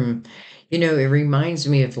learn them, it reminds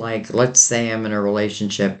me of, like, let's say I'm in a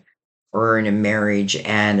relationship or in a marriage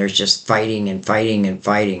and there's just fighting and fighting and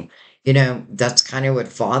fighting. That's kind of what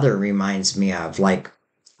father reminds me of. Like,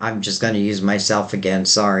 I'm just going to use myself again,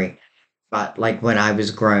 sorry. But like when I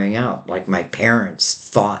was growing up, like my parents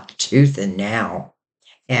fought tooth and nail.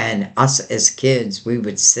 And us as kids, we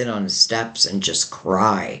would sit on the steps and just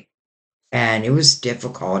cry. And it was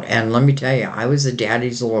difficult. And let me tell you, I was a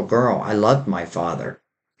daddy's little girl. I loved my father,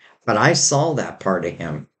 but I saw that part of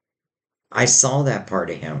him. I saw that part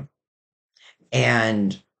of him.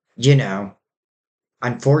 And, you know,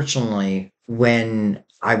 unfortunately, when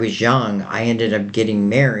I was young, I ended up getting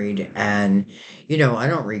married. And, I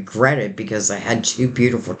don't regret it because I had two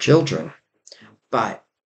beautiful children. But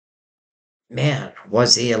man,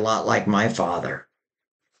 was he a lot like my father,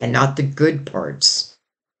 and not the good parts.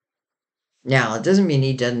 Now, it doesn't mean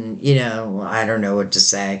he doesn't, I don't know what to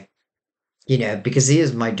say. because he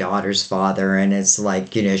is my daughter's father, and it's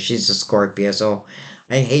like, she's a Scorpio, so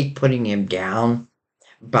I hate putting him down.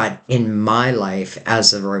 But in my life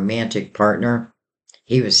as a romantic partner,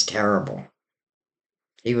 he was terrible.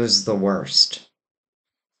 He was the worst.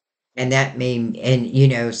 And that may,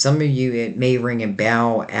 and some of you, it may ring a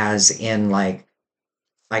bell as in like,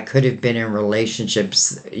 I could have been in relationships,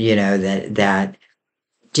 that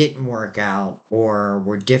didn't work out or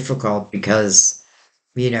were difficult because,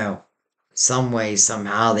 you know, some way,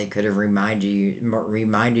 somehow they could have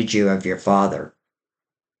reminded you of your father.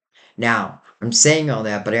 Now, I'm saying all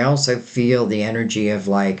that, but I also feel the energy of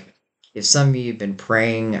like, if some of you have been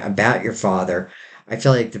praying about your father, I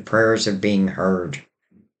feel like the prayers are being heard.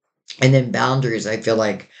 And then boundaries, I feel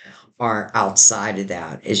like, are outside of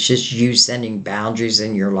that. It's just you sending boundaries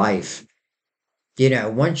in your life.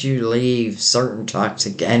 Once you leave certain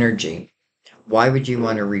toxic energy, why would you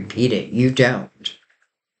want to repeat it? You don't.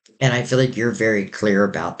 And I feel like you're very clear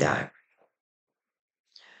about that.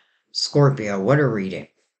 Scorpio, what a reading.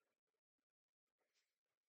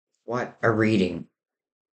 What a reading.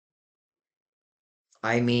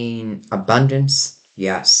 I mean, abundance,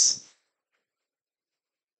 yes.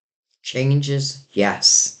 Changes,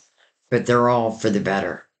 yes. But they're all for the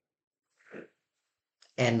better.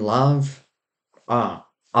 And love,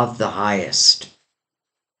 of the highest.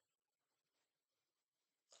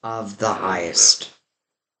 Of the highest.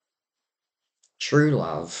 True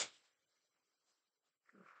love.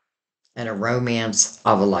 And a romance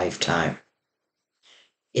of a lifetime.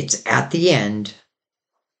 It's at the end,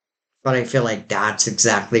 but I feel like that's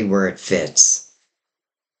exactly where it fits.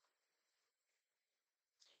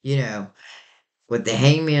 You know, what the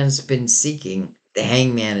hangman's been seeking, the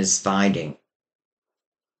hangman is finding.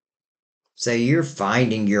 So you're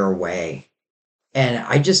finding your way. And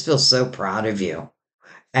I just feel so proud of you.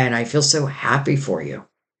 And I feel so happy for you.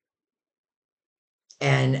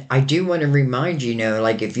 And I do want to remind you,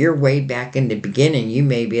 like if you're way back in the beginning, you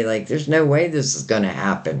may be like, there's no way this is going to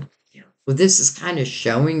happen. Well, this is kind of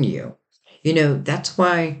showing you. That's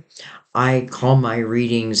why I call my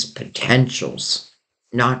readings potentials,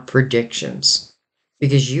 not predictions,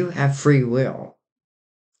 because you have free will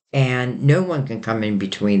and no one can come in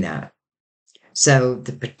between that. So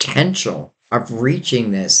the potential of reaching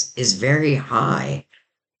this is very high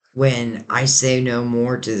when I say no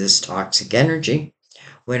more to this toxic energy,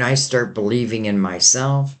 when I start believing in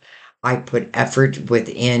myself, I put effort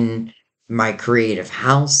within my creative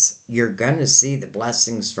house. You're going to see the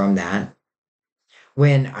blessings from that.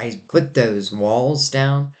 When I put those walls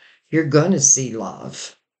down, you're going to see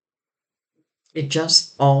love. It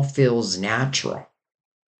just all feels natural.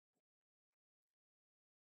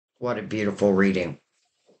 What a beautiful reading.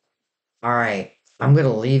 All right, I'm going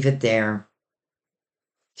to leave it there.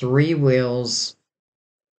 Three wheels.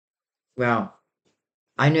 Well,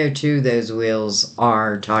 I know too, those wheels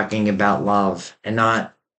are talking about love and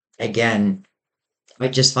not, again, I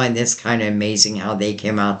just find this kind of amazing how they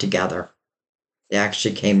came out together. They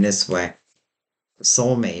actually came this way.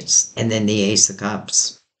 Soulmates, and then the Ace of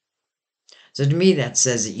Cups. So to me, that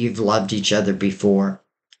says that you've loved each other before.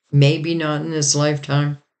 Maybe not in this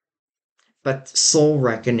lifetime, but soul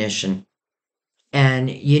recognition. And,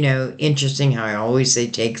 interesting how I always say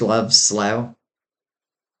take love slow.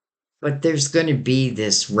 But there's going to be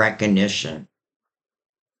this recognition.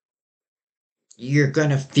 You're going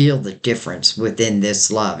to feel the difference within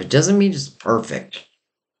this love. It doesn't mean it's perfect.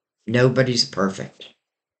 Nobody's perfect.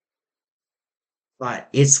 But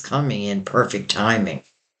it's coming in perfect timing.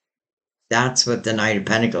 That's what the Knight of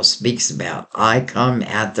Pentacles speaks about. I come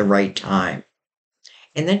at the right time.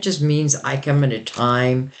 And that just means I come at a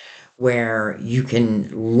time where you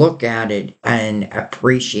can look at it and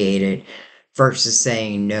appreciate it versus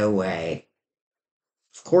saying, no way.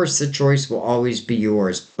 Of course, the choice will always be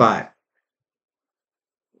yours, but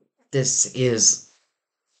this is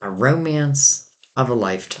a romance of a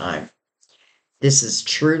lifetime. This is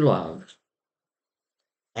true love.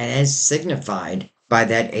 And as signified by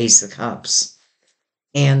that Ace of Cups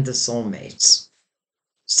and the soulmates.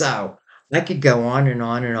 So I could go on and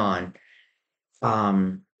on and on.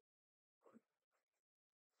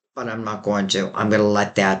 But I'm not going to. I'm going to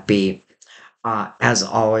let that be. As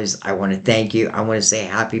always, I want to thank you. I want to say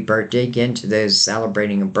happy birthday again to those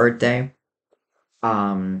celebrating a birthday.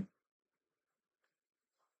 Um,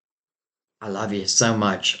 I love you so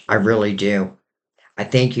much. I really do. I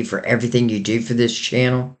thank you for everything you do for this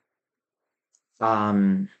channel.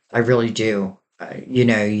 I really do.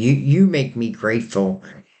 You make me grateful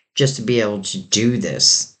just to be able to do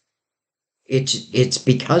this. It's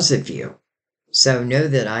because of you. So know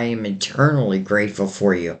that I am eternally grateful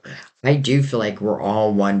for you. I do feel like we're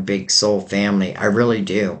all one big soul family. I really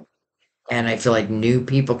do. And I feel like new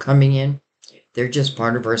people coming in, they're just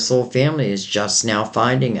part of our soul family is just now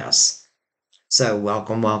finding us. So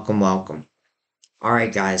welcome, welcome, welcome. All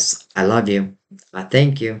right, guys. I love you. I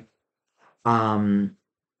thank you. Um,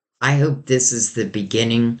 I hope this is the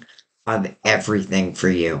beginning of everything for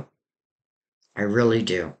you. I really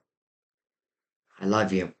do. I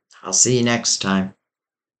love you. I'll see you next time.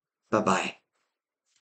 Bye bye.